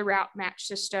through the route match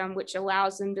system, which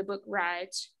allows them to book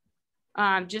rides.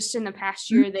 Just in the past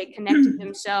year, they connected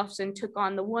themselves and took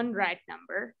on the one ride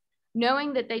number,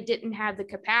 knowing that they didn't have the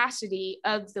capacity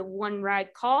of the one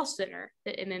ride call center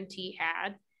that MMT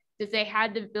had, that they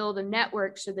had to build a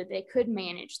network so that they could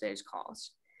manage those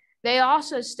calls. They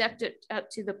also stepped up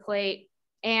to the plate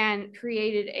and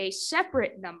created a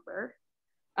separate number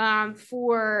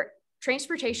for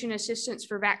transportation assistance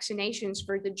for vaccinations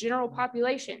for the general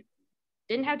population.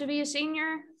 Didn't have to be a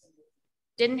senior,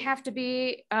 didn't have to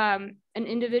be an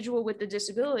individual with a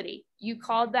disability. You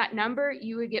called that number,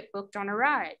 you would get booked on a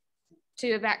ride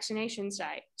to a vaccination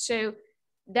site. So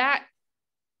that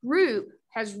group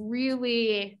has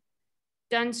really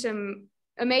done some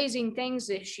amazing things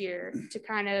this year to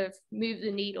kind of move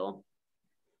the needle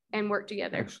and work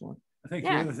together. Excellent. I think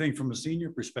the other thing from a senior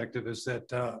perspective is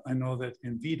that I know that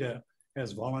Envita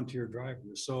has volunteer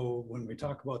drivers. So when we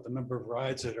talk about the number of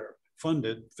rides that are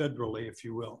funded federally, if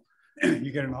you will,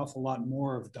 you get an awful lot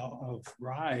more of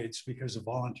rides because of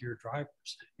volunteer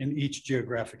drivers in each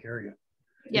geographic area.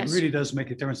 Yes. It really does make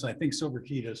a difference. And I think Silver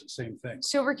Key does the same thing.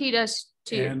 Silver Key does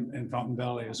too. And Fountain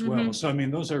Valley as well. So, I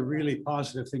mean, those are really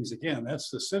positive things. Again,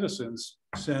 that's the citizens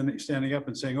standing up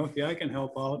and saying, okay, I can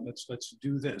help out. Let's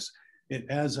do this. It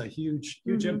has a huge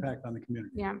impact on the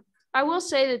community. Yeah. I will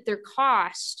say that their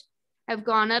costs have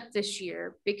gone up this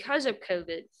year because of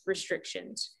COVID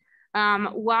restrictions.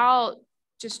 While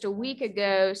just a week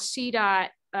ago, CDOT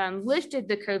lifted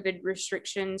the COVID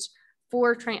restrictions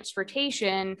for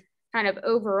transportation kind of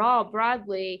overall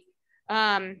broadly,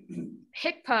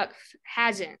 HICPUF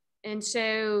hasn't. And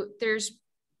so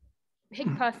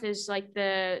HICPUF is like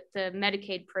the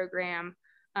Medicaid program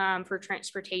for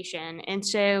transportation. And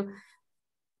so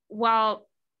while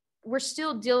we're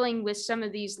still dealing with some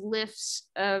of these lifts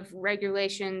of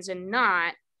regulations and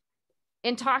not,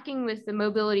 in talking with the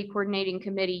Mobility Coordinating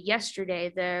Committee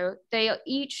yesterday, though, they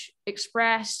each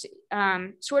expressed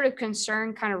sort of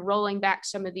concern kind of rolling back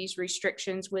some of these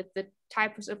restrictions with the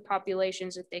types of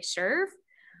populations that they serve,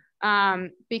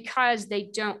 because they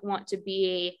don't want to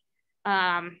be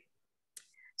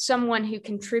someone who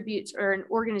contributes or an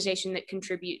organization that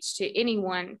contributes to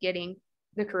anyone getting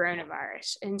the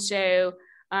coronavirus. And so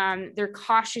they're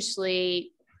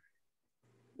cautiously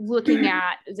looking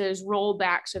at those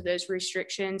rollbacks of those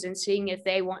restrictions and seeing if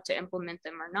they want to implement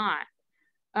them or not.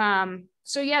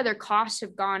 So yeah, their costs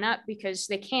have gone up because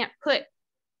they can't put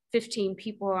 15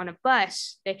 people on a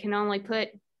bus. They can only put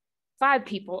 5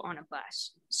 people on a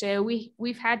bus. So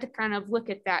we've had to kind of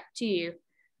look at that too,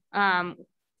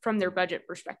 from their budget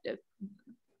perspective.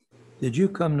 Did you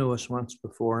come to us once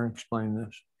before and explain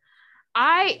this?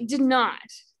 I did not.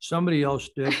 Somebody else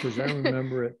did, because I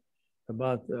remember it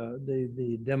about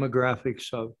the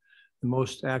demographics of the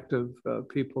most active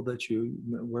people that you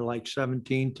were like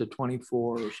 17 to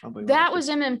 24 or something. That was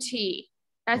MMT.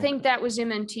 I think that was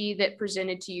MMT that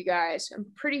presented to you guys. I'm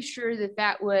pretty sure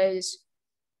that was,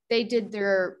 they did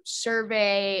their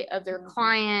survey of their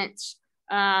clients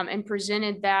and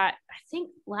presented that, I think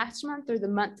last month or the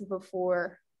month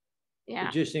before. Yeah.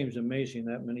 It just seems amazing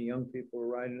that many young people are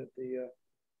riding it. The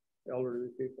elderly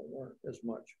people weren't as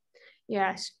much.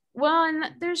 Yes. Well,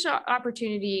 and there's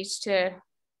opportunities to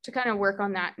kind of work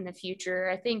on that in the future.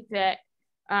 I think that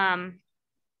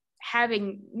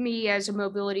having me as a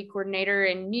mobility coordinator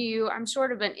and you, I'm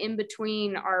sort of an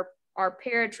in-between our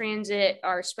paratransit,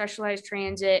 our specialized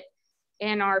transit,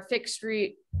 and our fixed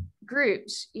route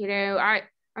groups. You know,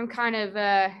 I'm kind of,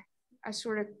 I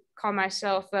sort of call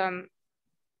myself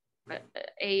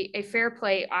a fair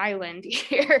play island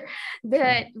here,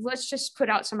 that let's just put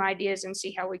out some ideas and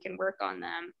see how we can work on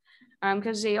them.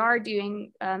 Because they are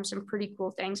doing some pretty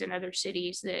cool things in other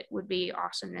cities that would be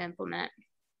awesome to implement.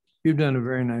 You've done a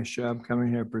very nice job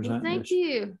coming here presenting. Well, thank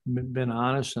you. Been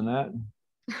honest in that.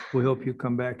 We hope you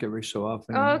come back every so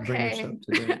often. And bring us up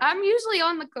to date. I'm usually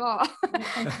on the call.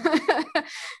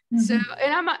 So,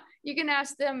 and you can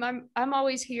ask them. I'm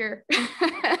always here.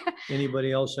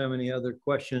 Anybody else have any other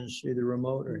questions, either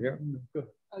remote or here?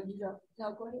 Oh, you don't?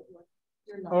 No, go ahead.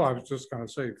 You're not. Oh, I was just going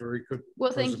to say, very good.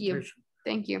 Well, thank you.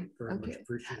 Thank you. Very much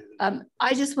appreciated.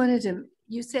 I just wanted to,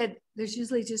 you said there's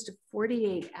usually just a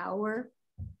 48-hour.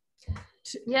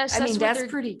 Yes, I mean, that's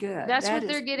pretty good. That's what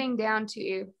they're getting down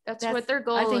to. That's what their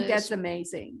goal is. I think that's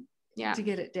amazing. Yeah. To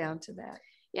get it down to that.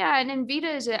 Yeah, and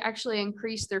Envita has actually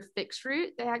increased their fixed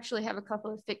route. They actually have a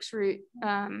couple of fixed route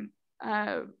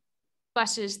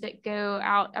buses that go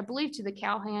out, I believe, to the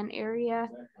Calhan area.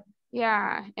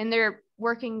 Yeah, and they're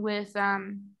working with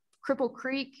Cripple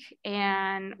Creek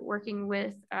and working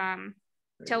with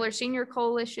Teller Senior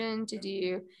Coalition to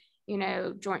do, you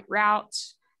know, joint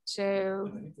routes. So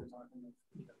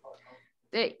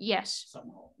that, yes,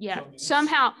 yeah,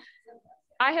 somehow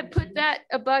I have put that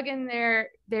a bug in their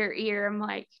ear. I'm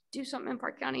like, do something in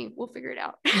Park County, we'll figure it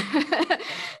out.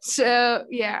 So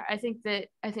yeah, I think that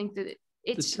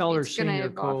it's the Teller it's gonna Senior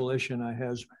evolve. Coalition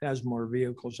has more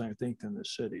vehicles, I think, than the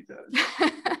city does.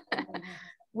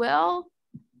 Well,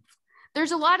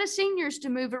 there's a lot of seniors to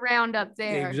move around up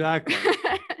there. Exactly.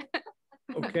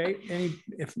 Okay.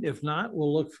 If not,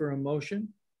 we'll look for a motion.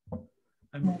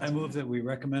 I move that we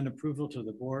recommend approval to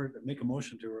the board, make a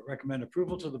motion to recommend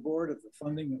approval to the board of the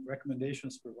funding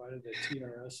recommendations provided at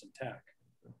TRS and TAC.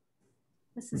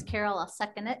 Mrs. Carroll, I'll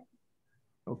second it.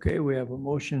 Okay, we have a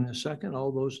motion and a second.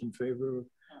 All those in favor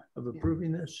of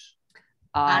approving this?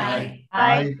 Aye.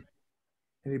 Aye.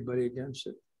 Anybody against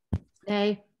it?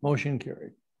 Nay. Motion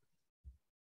carried.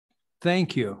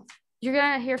 Thank you. You're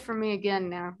gonna hear from me again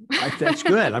now. That's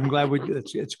good. I'm glad we do.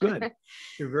 It's good.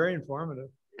 You're very informative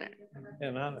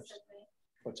and honest.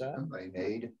 What's that? Somebody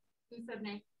made. Who said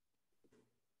nay?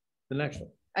 The next one.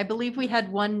 I believe we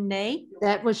had one nay.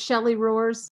 That was Shelley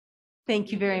Roars.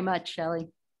 Thank you very much, Shelley.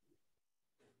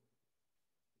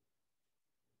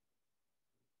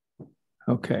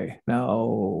 Okay,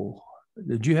 now,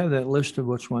 did you have that list of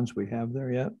which ones we have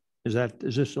there yet? Is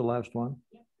this the last one?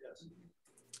 Yes.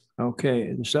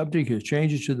 Okay, the subject is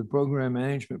changes to the program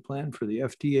management plan for the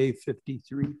FTA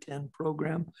 5310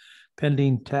 program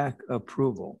pending TAC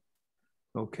approval.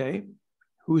 Okay,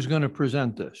 who's going to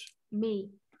present this?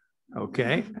 Me.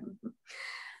 Okay.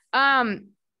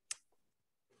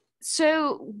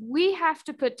 So we have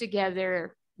to put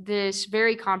together this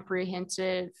very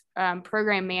comprehensive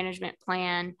program management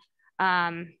plan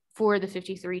for the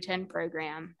 5310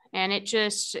 program. And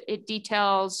it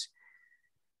details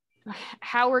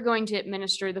how we're going to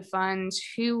administer the funds,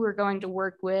 who we're going to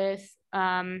work with,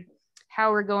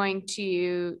 how we're going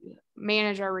to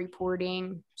manage our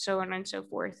reporting, so on and so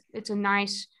forth. It's a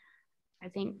nice, I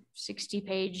think,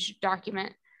 60-page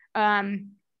document.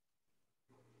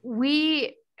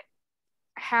 We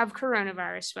have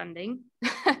coronavirus funding,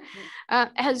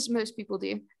 as most people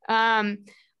do.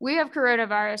 We have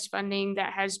coronavirus funding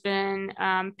that has been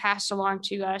passed along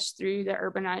to us through the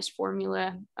Urbanized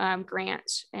Formula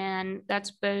grants. And that's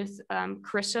both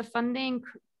CRRSA funding.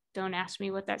 Don't ask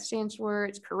me what that stands for.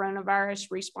 It's Coronavirus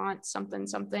Response something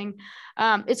something.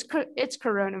 It's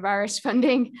coronavirus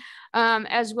funding,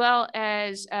 as well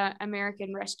as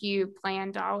American Rescue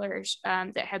Plan dollars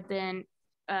that have been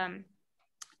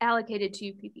allocated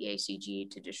to PPACG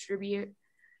to distribute.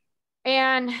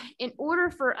 And in order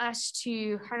for us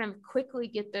to kind of quickly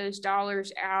get those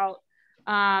dollars out,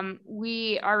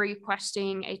 we are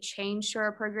requesting a change to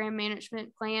our program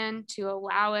management plan to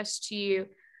allow us to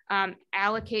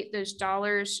allocate those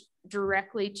dollars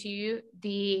directly to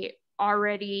the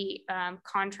already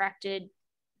contracted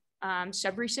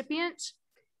subrecipients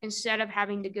instead of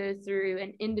having to go through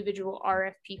an individual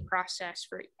RFP process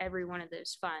for every one of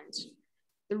those funds.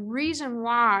 The reason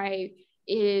why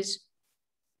is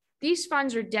these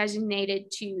funds are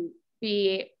designated to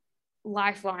be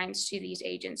lifelines to these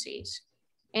agencies.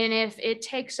 And if it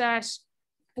takes us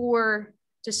 4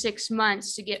 to 6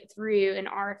 months to get through an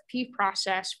RFP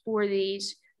process for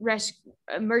these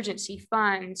emergency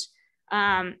funds,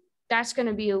 that's going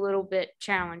to be a little bit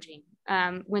challenging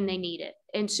when they need it.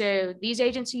 And so these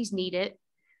agencies need it.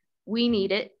 We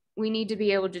need it. We need to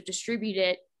be able to distribute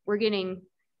it. We're getting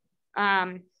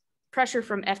pressure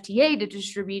from FTA to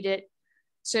distribute it.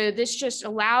 So this just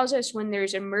allows us, when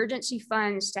there's emergency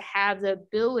funds, to have the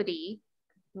ability,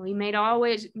 we may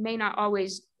not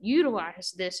always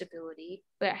utilize this ability,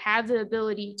 but have the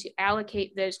ability to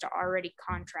allocate those to already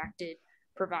contracted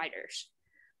providers.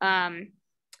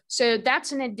 So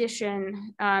that's an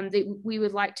addition that we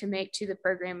would like to make to the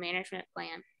program management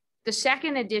plan. The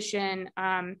second addition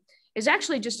is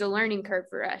actually just a learning curve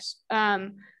for us.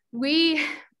 We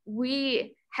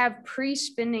have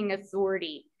pre-spending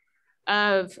authority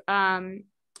of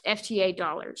FTA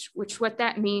dollars, which what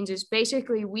that means is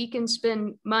basically we can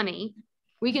spend money,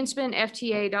 we can spend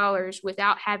FTA dollars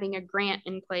without having a grant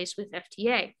in place with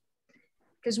FTA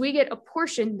because we get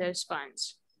apportioned those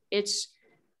funds.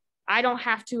 I don't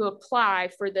have to apply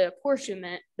for the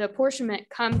apportionment. The apportionment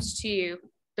comes to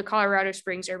the Colorado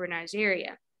Springs urbanized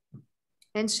area.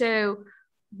 And so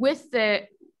with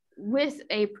with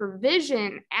a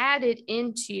provision added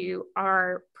into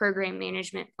our program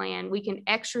management plan, we can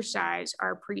exercise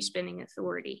our pre-spending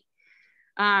authority.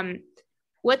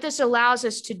 What this allows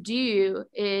us to do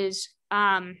is,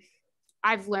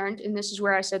 I've learned, and this is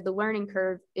where I said the learning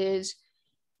curve is,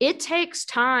 it takes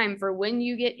time for when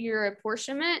you get your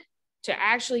apportionment to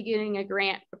actually getting a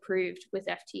grant approved with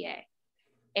FTA.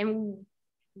 And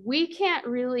we can't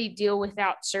really deal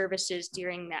without services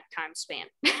during that time span.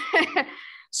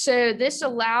 So this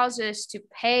allows us to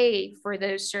pay for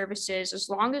those services as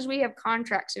long as we have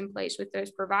contracts in place with those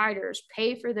providers,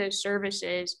 pay for those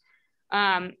services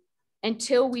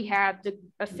until we have the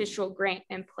official grant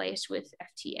in place with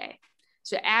FTA.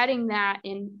 So adding that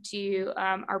into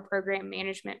our program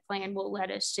management plan will let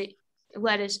us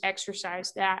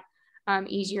exercise that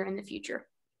easier in the future.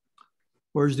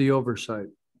 Where's the oversight?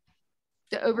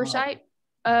 The oversight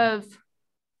of,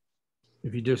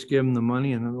 if you just give them the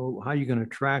money, and how are you going to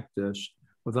track this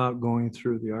without going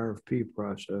through the RFP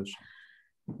process?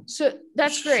 So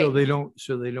that's great. So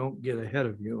they don't get ahead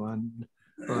of you on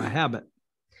a habit.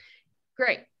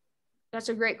 Great. That's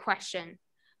a great question.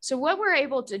 So what we're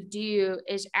able to do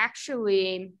is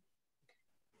actually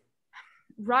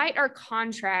write our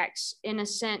contracts in a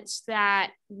sense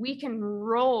that we can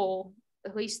roll,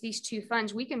 at least these two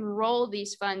funds, we can roll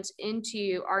these funds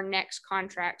into our next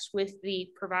contracts with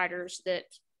the providers that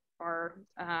are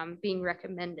being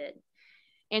recommended.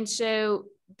 And so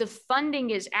the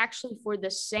funding is actually for the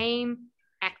same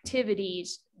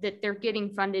activities that they're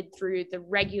getting funded through the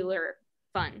regular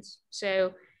funds.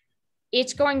 So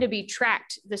it's going to be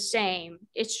tracked the same.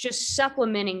 It's just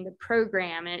supplementing the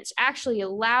program, and it's actually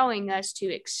allowing us to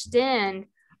extend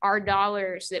our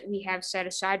dollars that we have set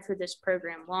aside for this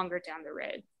program longer down the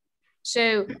road.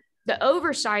 So the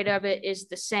oversight of it is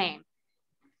the same.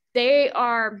 They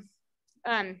are,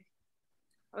 let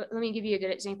me give you a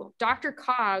good example.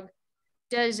 DRCOG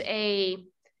does a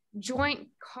joint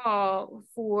call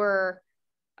for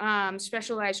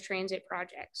specialized transit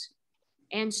projects.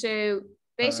 And so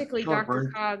basically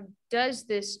DRCOG does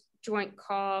this joint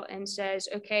call and says,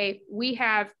 okay, we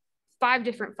have 5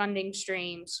 different funding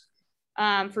streams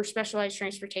for specialized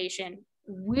transportation.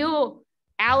 We'll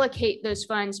allocate those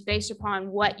funds based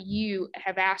upon what you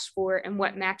have asked for and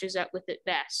what matches up with it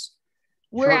best.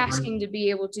 We're asking to be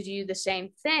able to do the same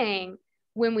thing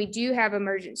when we do have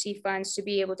emergency funds, to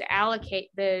be able to allocate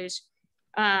those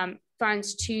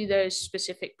funds to those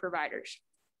specific providers.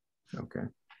 Okay.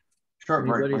 Short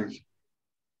break, please.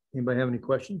 Anybody have any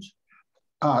questions?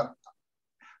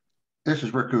 This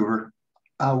is Rick Hoover.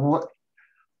 What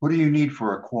do you need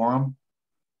for a quorum?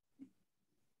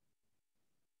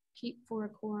 Keep for a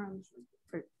quorum.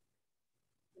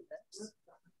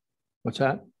 What's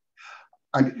that?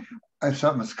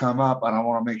 Something's come up, and I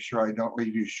want to make sure I don't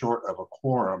leave you short of a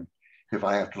quorum if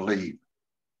I have to leave.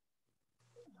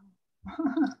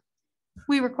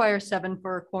 We require 7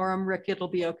 for a quorum. Rick, it'll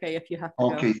be okay if you have to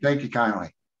Okay, go. thank you kindly.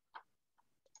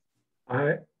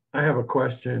 I have a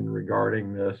question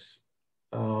regarding this.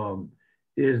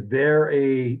 Is there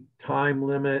a time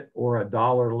limit or a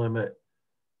dollar limit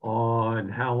on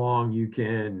how long you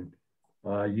can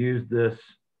use this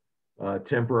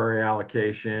temporary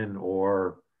allocation,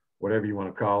 or whatever you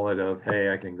want to call it, of,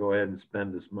 hey, I can go ahead and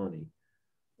spend this money?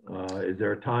 Is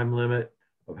there a time limit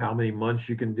of how many months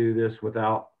you can do this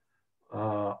without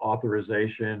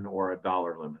authorization, or a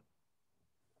dollar limit?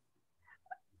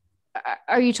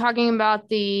 Are you talking about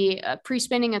the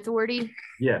pre-spending authority?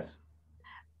 Yes.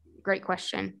 Great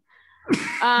question.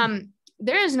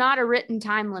 There is not a written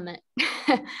time limit.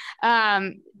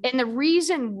 And the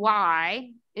reason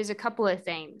why is a couple of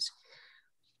things.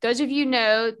 Those of you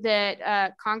know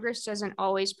that Congress doesn't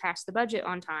always pass the budget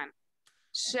on time.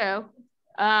 So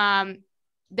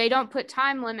they don't put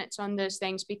time limits on those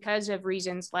things because of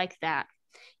reasons like that.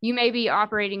 You may be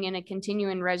operating in a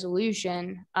continuing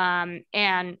resolution,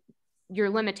 and your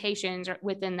limitations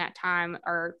within that time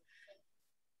are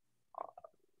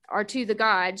to the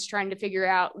gods, trying to figure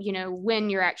out, you know, when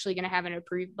you're actually going to have an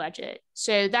approved budget.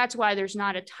 So that's why there's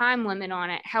not a time limit on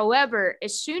it. However,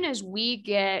 as soon as we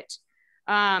go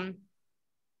through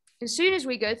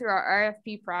our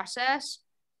RFP process,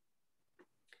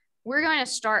 we're going to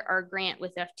start our grant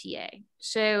with FTA.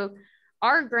 So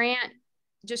our grant,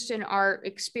 just in our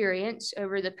experience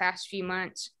over the past few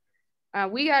months,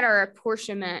 we got our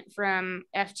apportionment from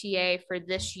FTA for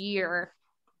this year,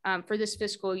 for this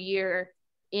fiscal year,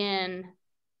 in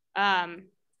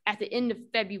at the end of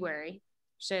February.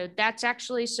 So that's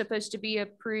actually supposed to be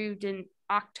approved in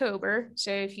October.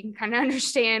 So if you can kind of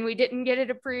understand, we didn't get it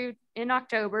approved in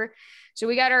October. So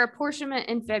we got our apportionment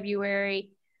in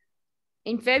February.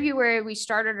 In February, we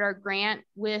started our grant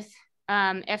with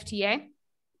FTA.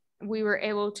 We were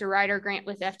able to write our grant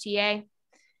with FTA.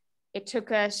 It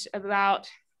took us about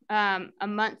a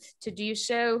month to do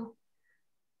so.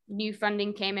 New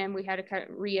funding came in, we had to kind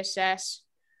of reassess.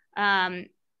 And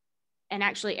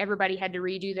actually everybody had to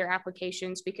redo their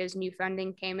applications because new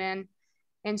funding came in.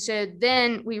 And so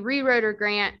then we rewrote our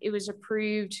grant. It was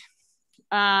approved.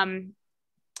 It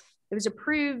was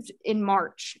approved in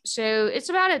March. So it's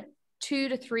about a 2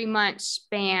 to 3 month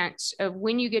span of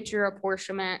when you get your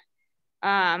apportionment,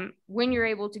 when you're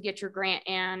able to get your grant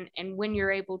in, and when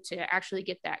you're able to actually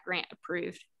get that grant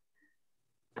approved.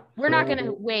 We're not going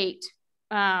to wait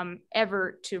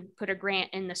ever to put a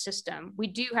grant in the system. We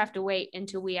do have to wait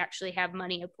until we actually have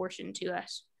money apportioned to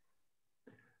us.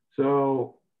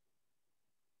 So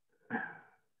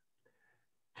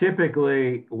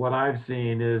typically what I've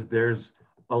seen is there's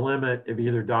a limit of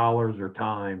either dollars or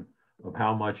time of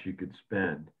how much you could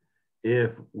spend.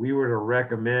 If we were to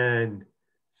recommend,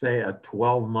 say, a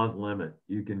 12-month limit,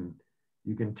 you can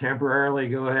temporarily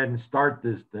go ahead and start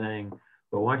this thing,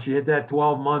 but once you hit that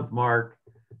 12-month mark,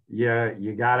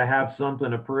 you got to have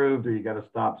something approved or you got to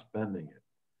stop spending it.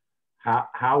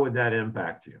 How would that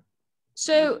impact you?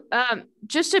 So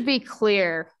just to be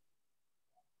clear,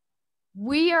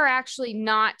 we are actually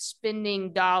not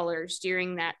spending dollars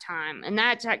during that time. And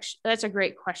that's a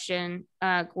great question,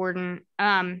 Gordon.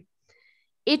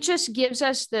 It just gives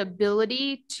us the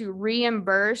ability to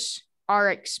reimburse our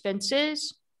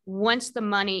expenses once the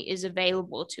money is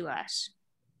available to us.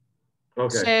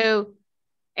 Okay. So,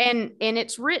 and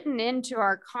it's written into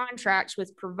our contracts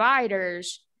with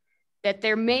providers that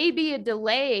there may be a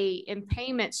delay in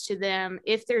payments to them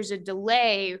if there's a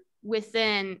delay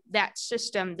within that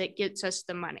system that gets us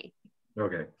the money.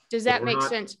 Okay. Does that make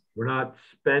sense? We're not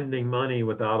spending money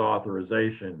without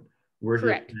authorization. We're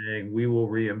Correct. just saying we will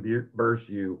reimburse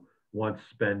you once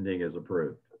spending is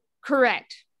approved.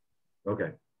 Correct.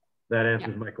 Okay. That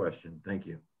answers my question. Thank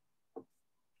you.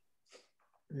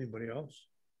 Anybody else?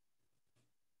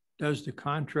 Does the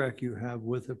contract you have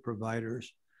with the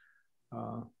providers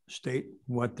state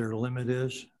what their limit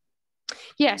is?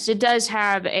 Yes, it does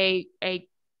have a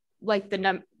like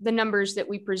the numbers that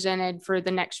we presented for the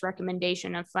next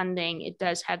recommendation of funding. It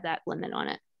does have that limit on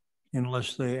it.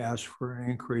 Unless they ask for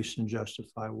an increase and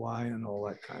justify why and all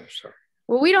that kind of stuff.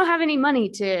 Well, we don't have any money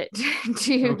to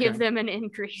give them an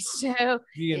increase. So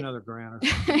you get another grant or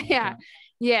something. Yeah.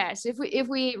 Yes. If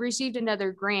we received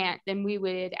another grant, then we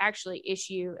would actually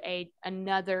issue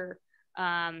another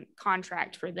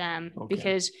contract for them. Okay.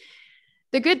 Because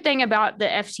the good thing about the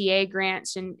FTA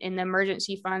grants and the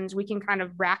emergency funds, we can kind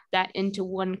of wrap that into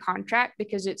one contract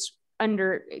because it's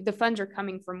the funds are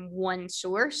coming from one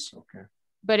source. Okay.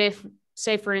 But if,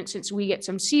 say, for instance, we get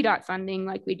some CDOT funding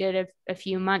like we did a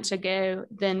few months ago,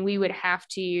 then we would have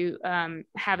to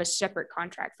have a separate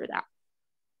contract for that.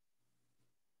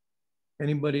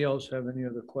 Anybody else have any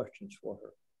other questions for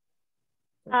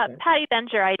her? Okay. Patty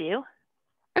Benger, I do.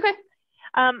 Okay.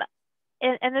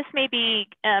 And this may be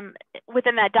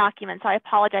within that document, so I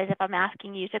apologize if I'm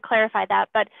asking you to clarify that,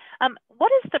 but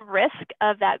what is the risk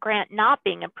of that grant not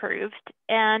being approved?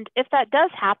 And if that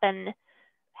does happen,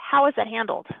 how is that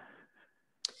handled?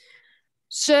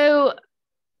 So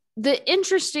the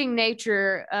interesting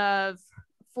nature of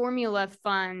formula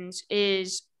funds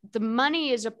is the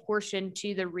money is apportioned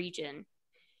to the region.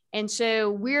 And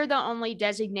so we're the only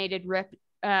designated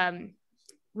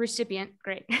recipient,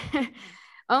 great,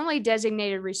 only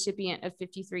designated recipient of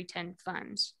 5310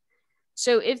 funds.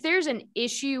 So if there's an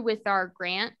issue with our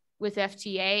grant with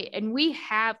FTA, and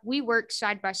we work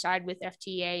side by side with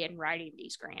FTA in writing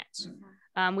these grants.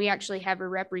 Mm-hmm. We actually have a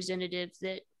representative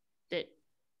that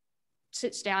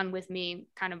sits down with me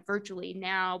kind of virtually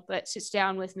now, but sits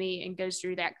down with me and goes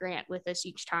through that grant with us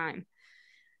each time.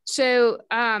 So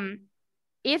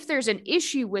if there's an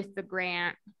issue with the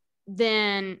grant,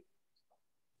 then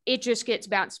it just gets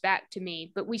bounced back to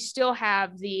me, but we still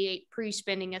have the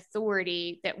pre-spending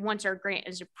authority that once our grant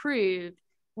is approved,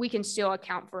 we can still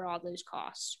account for all those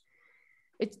costs.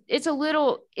 It's a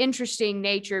little interesting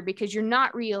nature because you're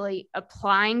not really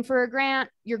applying for a grant.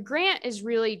 Your grant is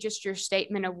really just your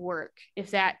statement of work,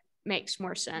 if that makes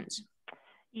more sense.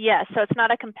 Yes, so it's not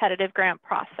a competitive grant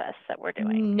process that we're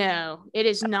doing. No, it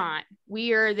is not.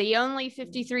 We are the only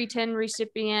 5310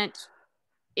 recipient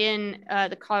in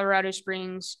the Colorado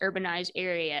Springs urbanized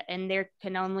area, and there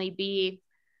can only be,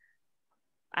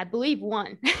 I believe,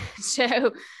 one. So,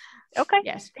 okay,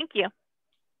 yes, thank you.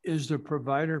 Is the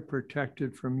provider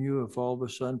protected from you if all of a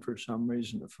sudden, for some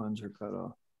reason, the funds are cut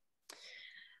off?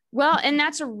 Well, and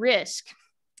that's a risk.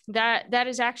 That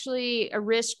is actually a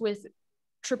risk with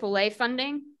AAA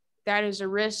funding. That is a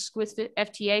risk with the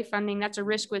FTA funding. That's a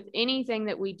risk with anything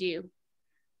that we do.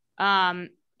 And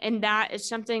that is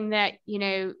something that, you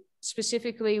know,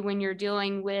 specifically when you're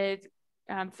dealing with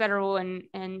federal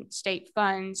and state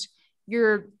funds,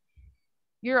 you're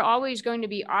always going to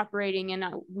be operating in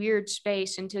a weird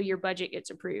space until your budget gets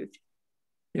approved.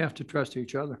 You have to trust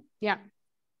each other. Yeah.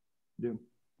 Do.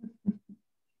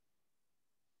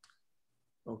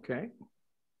 Okay.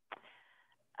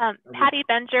 Patty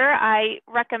Benger, I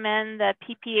recommend the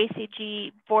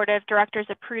PPACG Board of Directors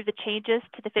approve the changes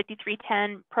to the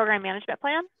 5310 Program Management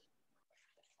Plan.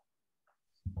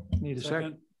 Need a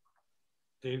second?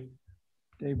 Dave.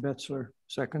 Dave Betzler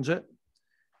seconds it.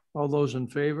 All those in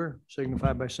favor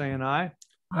signify by saying aye.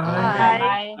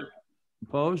 Aye.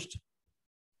 Opposed?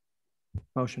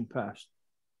 Motion passed.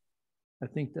 I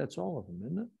think that's all of them,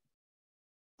 isn't it?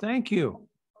 Thank you.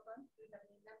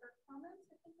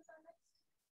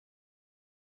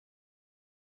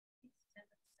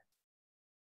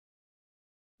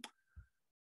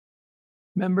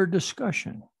 Member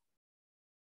discussion.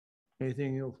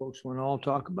 Anything you folks want to all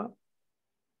talk about?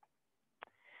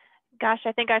 Gosh,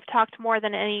 I think I've talked more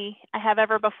than I have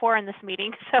ever before in this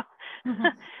meeting. So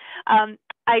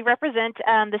I represent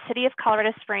the city of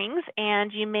Colorado Springs,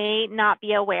 and you may not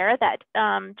be aware that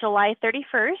July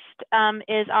 31st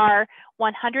is our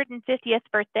 150th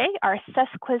birthday, our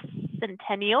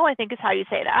sesquicentennial, I think is how you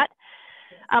say that.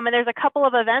 And there's a couple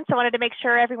of events I wanted to make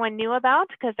sure everyone knew about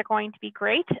because they're going to be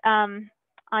great.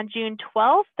 On June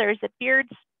 12th, there's a Beards,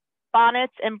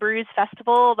 Bonnets, and Brews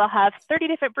Festival. They'll have 30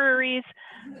 different breweries,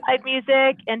 live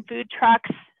music, and food trucks,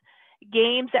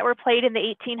 games that were played in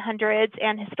the 1800s,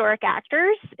 and historic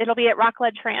actors. It'll be at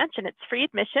Rockledge Ranch, and it's free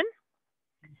admission.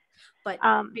 But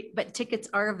tickets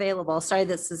are available. Sorry,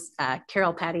 this is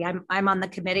Carol Patty. I'm on the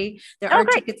committee. There are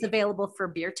tickets available for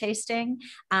beer tasting.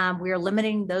 We are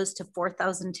limiting those to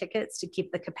 4,000 tickets to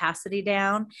keep the capacity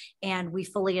down. And we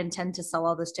fully intend to sell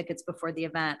all those tickets before the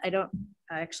event. I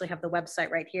actually have the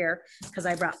website right here because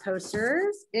I brought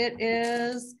posters. It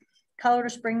is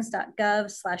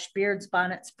coloradosprings.gov/beards,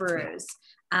 bonnets, brews.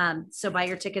 So buy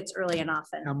your tickets early and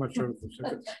often. How much are the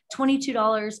tickets?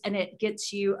 $22, and it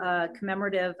gets you a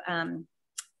commemorative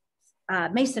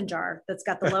mason jar that's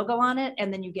got the logo on it,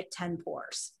 and then you get 10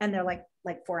 pours, and they're like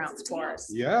 4-ounce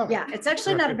pours. Yeah. Yeah, it's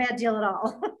actually not a bad deal at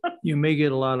all. You may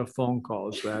get a lot of phone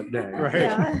calls that day. Right.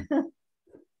 Yeah.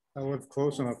 I live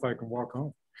close enough I can walk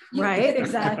home. Right,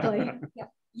 exactly. Yeah,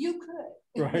 you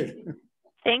could. Right.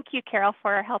 Thank you, Carol,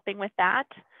 for helping with that.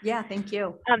 Yeah, thank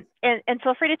you. And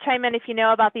feel free to chime in if you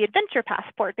know about the Adventure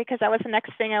Passport, because that was the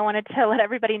next thing I wanted to let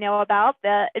everybody know about.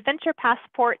 The Adventure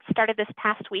Passport started this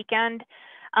past weekend.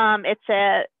 It's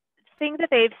a thing that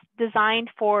they've designed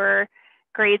for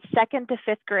grades 2nd to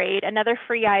 5th grade, another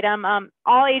free item.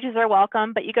 All ages are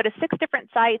welcome, but you go to 6 different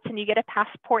sites and you get a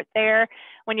passport there.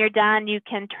 When you're done, you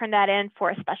can turn that in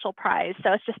for a special prize.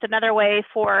 So it's just another way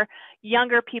for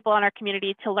younger people in our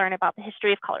community to learn about the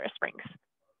history of Colorado Springs.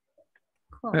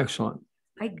 Cool. Excellent.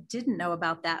 I didn't know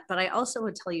about that, but I also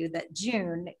would tell you that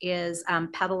June is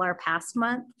Pedal Our Past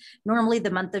month. Normally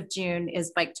the month of June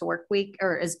is Bike to Work week,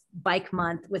 or is bike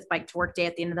month with Bike to Work Day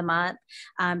at the end of the month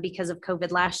because of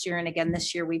COVID last year. And again,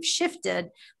 this year we've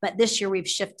shifted, but this year we've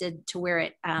shifted to where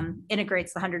it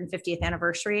integrates the 150th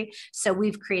anniversary. So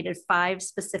we've created 5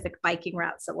 specific biking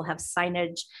routes that will have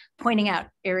signage pointing out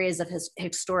areas of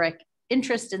historic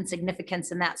interest and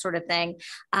significance and that sort of thing.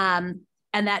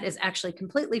 And that is actually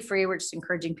completely free. We're just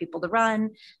encouraging people to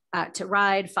run, to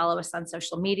ride, follow us on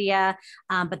social media,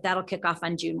 but that'll kick off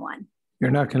on June 1.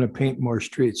 You're not going to paint more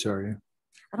streets, are you?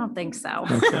 I don't think so.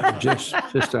 Okay, just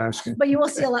asking. But you will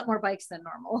see a lot more bikes than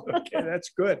normal. Okay,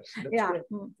 that's good. Yeah. Good.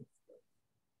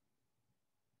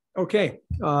 Okay.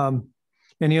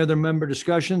 Any other member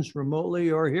discussions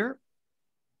remotely or here?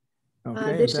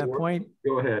 Okay, at that point.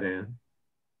 Go ahead, Ann.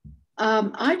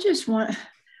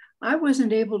 I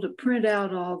wasn't able to print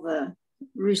out all the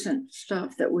recent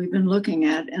stuff that we've been looking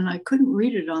at, and I couldn't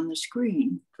read it on the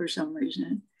screen for some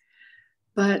reason.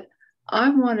 But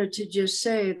I wanted to just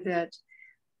say that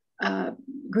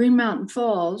Green Mountain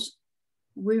Falls,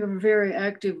 we were very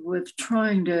active with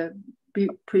trying to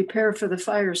prepare for the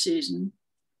fire season.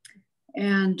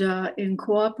 And in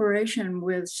cooperation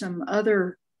with some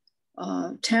other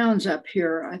towns up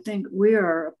here, I think we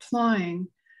are applying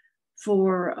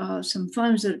for some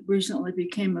funds that recently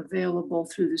became available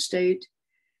through the state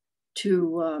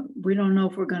to, we don't know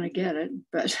if we're going to get it,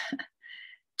 but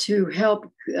to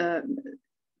help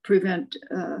prevent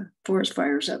forest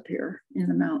fires up here in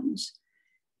the mountains.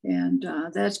 And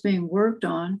that's being worked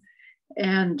on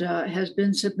and has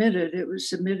been submitted. It was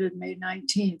submitted May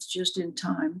 19th, just in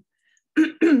time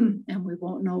and we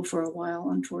won't know for a while,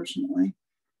 unfortunately.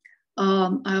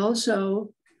 I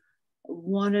also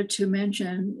wanted to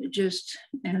mention just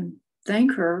and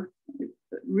thank her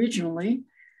regionally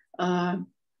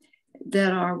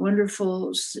that our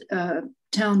wonderful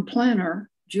town planner,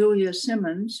 Julia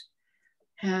Simmons,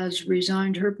 has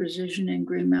resigned her position in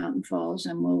Green Mountain Falls,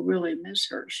 and we'll really miss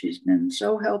her. She's been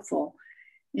so helpful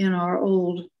in our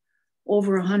old,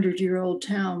 over 100-year-old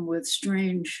town with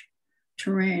strange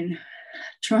terrain,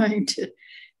 trying to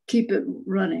keep it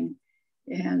running.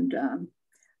 And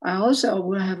I also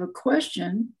will have a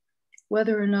question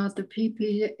whether or not the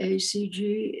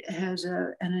PPACG has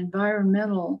an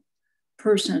environmental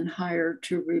person hired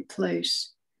to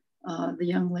replace the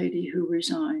young lady who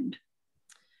resigned.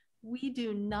 We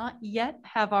do not yet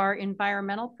have our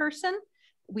environmental person.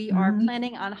 We are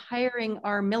planning on hiring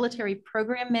our military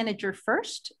program manager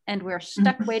first, and we're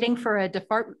stuck waiting for a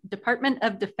Department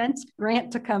of Defense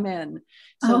grant to come in.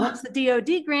 So once the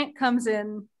DoD grant comes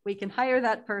in, we can hire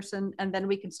that person, and then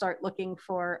we can start looking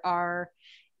for our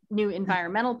new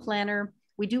environmental planner.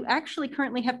 We do actually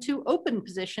currently have 2 open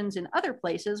positions in other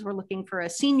places. We're looking for a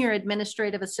senior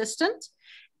administrative assistant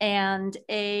and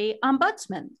a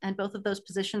ombudsman, and both of those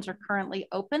positions are currently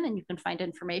open, and you can find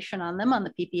information on them on the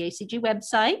PPACG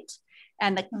website.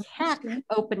 And the CAC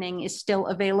opening is still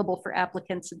available for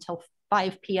applicants until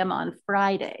 5 p.m. on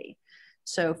Friday.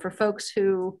 So for folks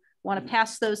who want to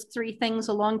pass those 3 things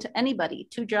along to anybody,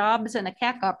 2 jobs and a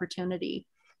CAC opportunity,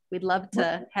 we'd love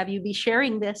to have you be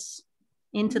sharing this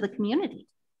into the community.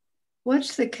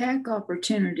 What's the CAC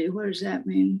opportunity? What does that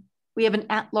mean? We have an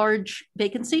at-large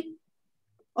vacancy.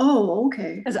 Oh,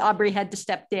 okay. Because Aubrey had to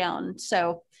step down.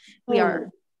 So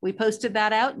we posted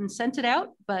that out and sent it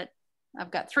out, but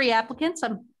I've got 3 applicants.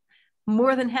 I'm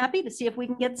more than happy to see if we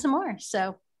can get some more.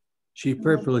 So she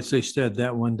purposely said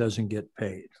that one doesn't get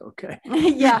paid. Okay.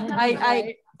 Yeah,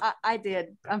 I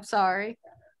did. I'm sorry.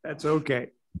 That's okay.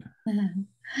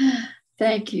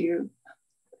 Thank you.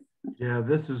 Yeah,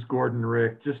 this is Gordon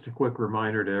Rick. Just a quick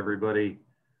reminder to everybody,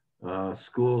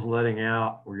 school's letting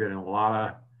out. We're getting a lot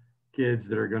of kids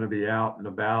that are going to be out and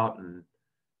about, and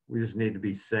we just need to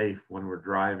be safe when we're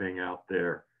driving out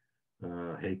there.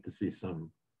 Hate to see some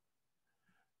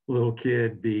little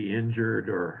kid be injured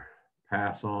or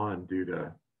pass on due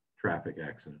to traffic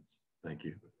accidents. Thank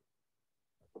you.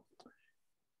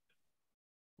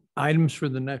 Items for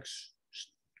the next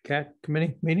CAC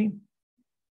committee meeting?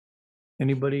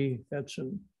 Anybody got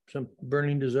some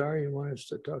burning desire you want us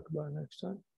to talk about next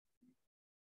time?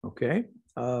 Okay.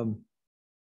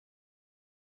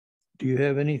 Do you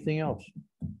have anything else?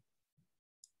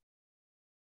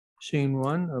 Seeing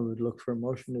one, I would look for a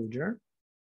motion to adjourn.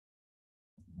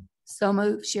 So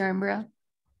moved, Sharon Brown.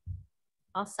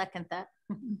 I'll second that.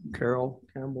 Carol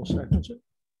Campbell seconds it.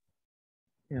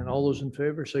 And all those in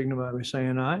favor signify by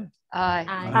saying aye. Aye.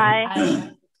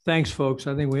 Aye. Thanks, folks.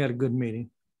 I think we had a good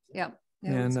meeting. Yep.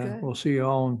 And we'll see you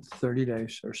all in 30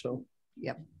 days or so.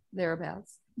 Yep.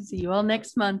 Thereabouts. See you all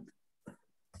next month.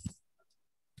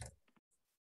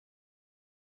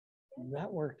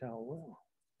 That worked out well.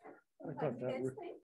 I thought that worked.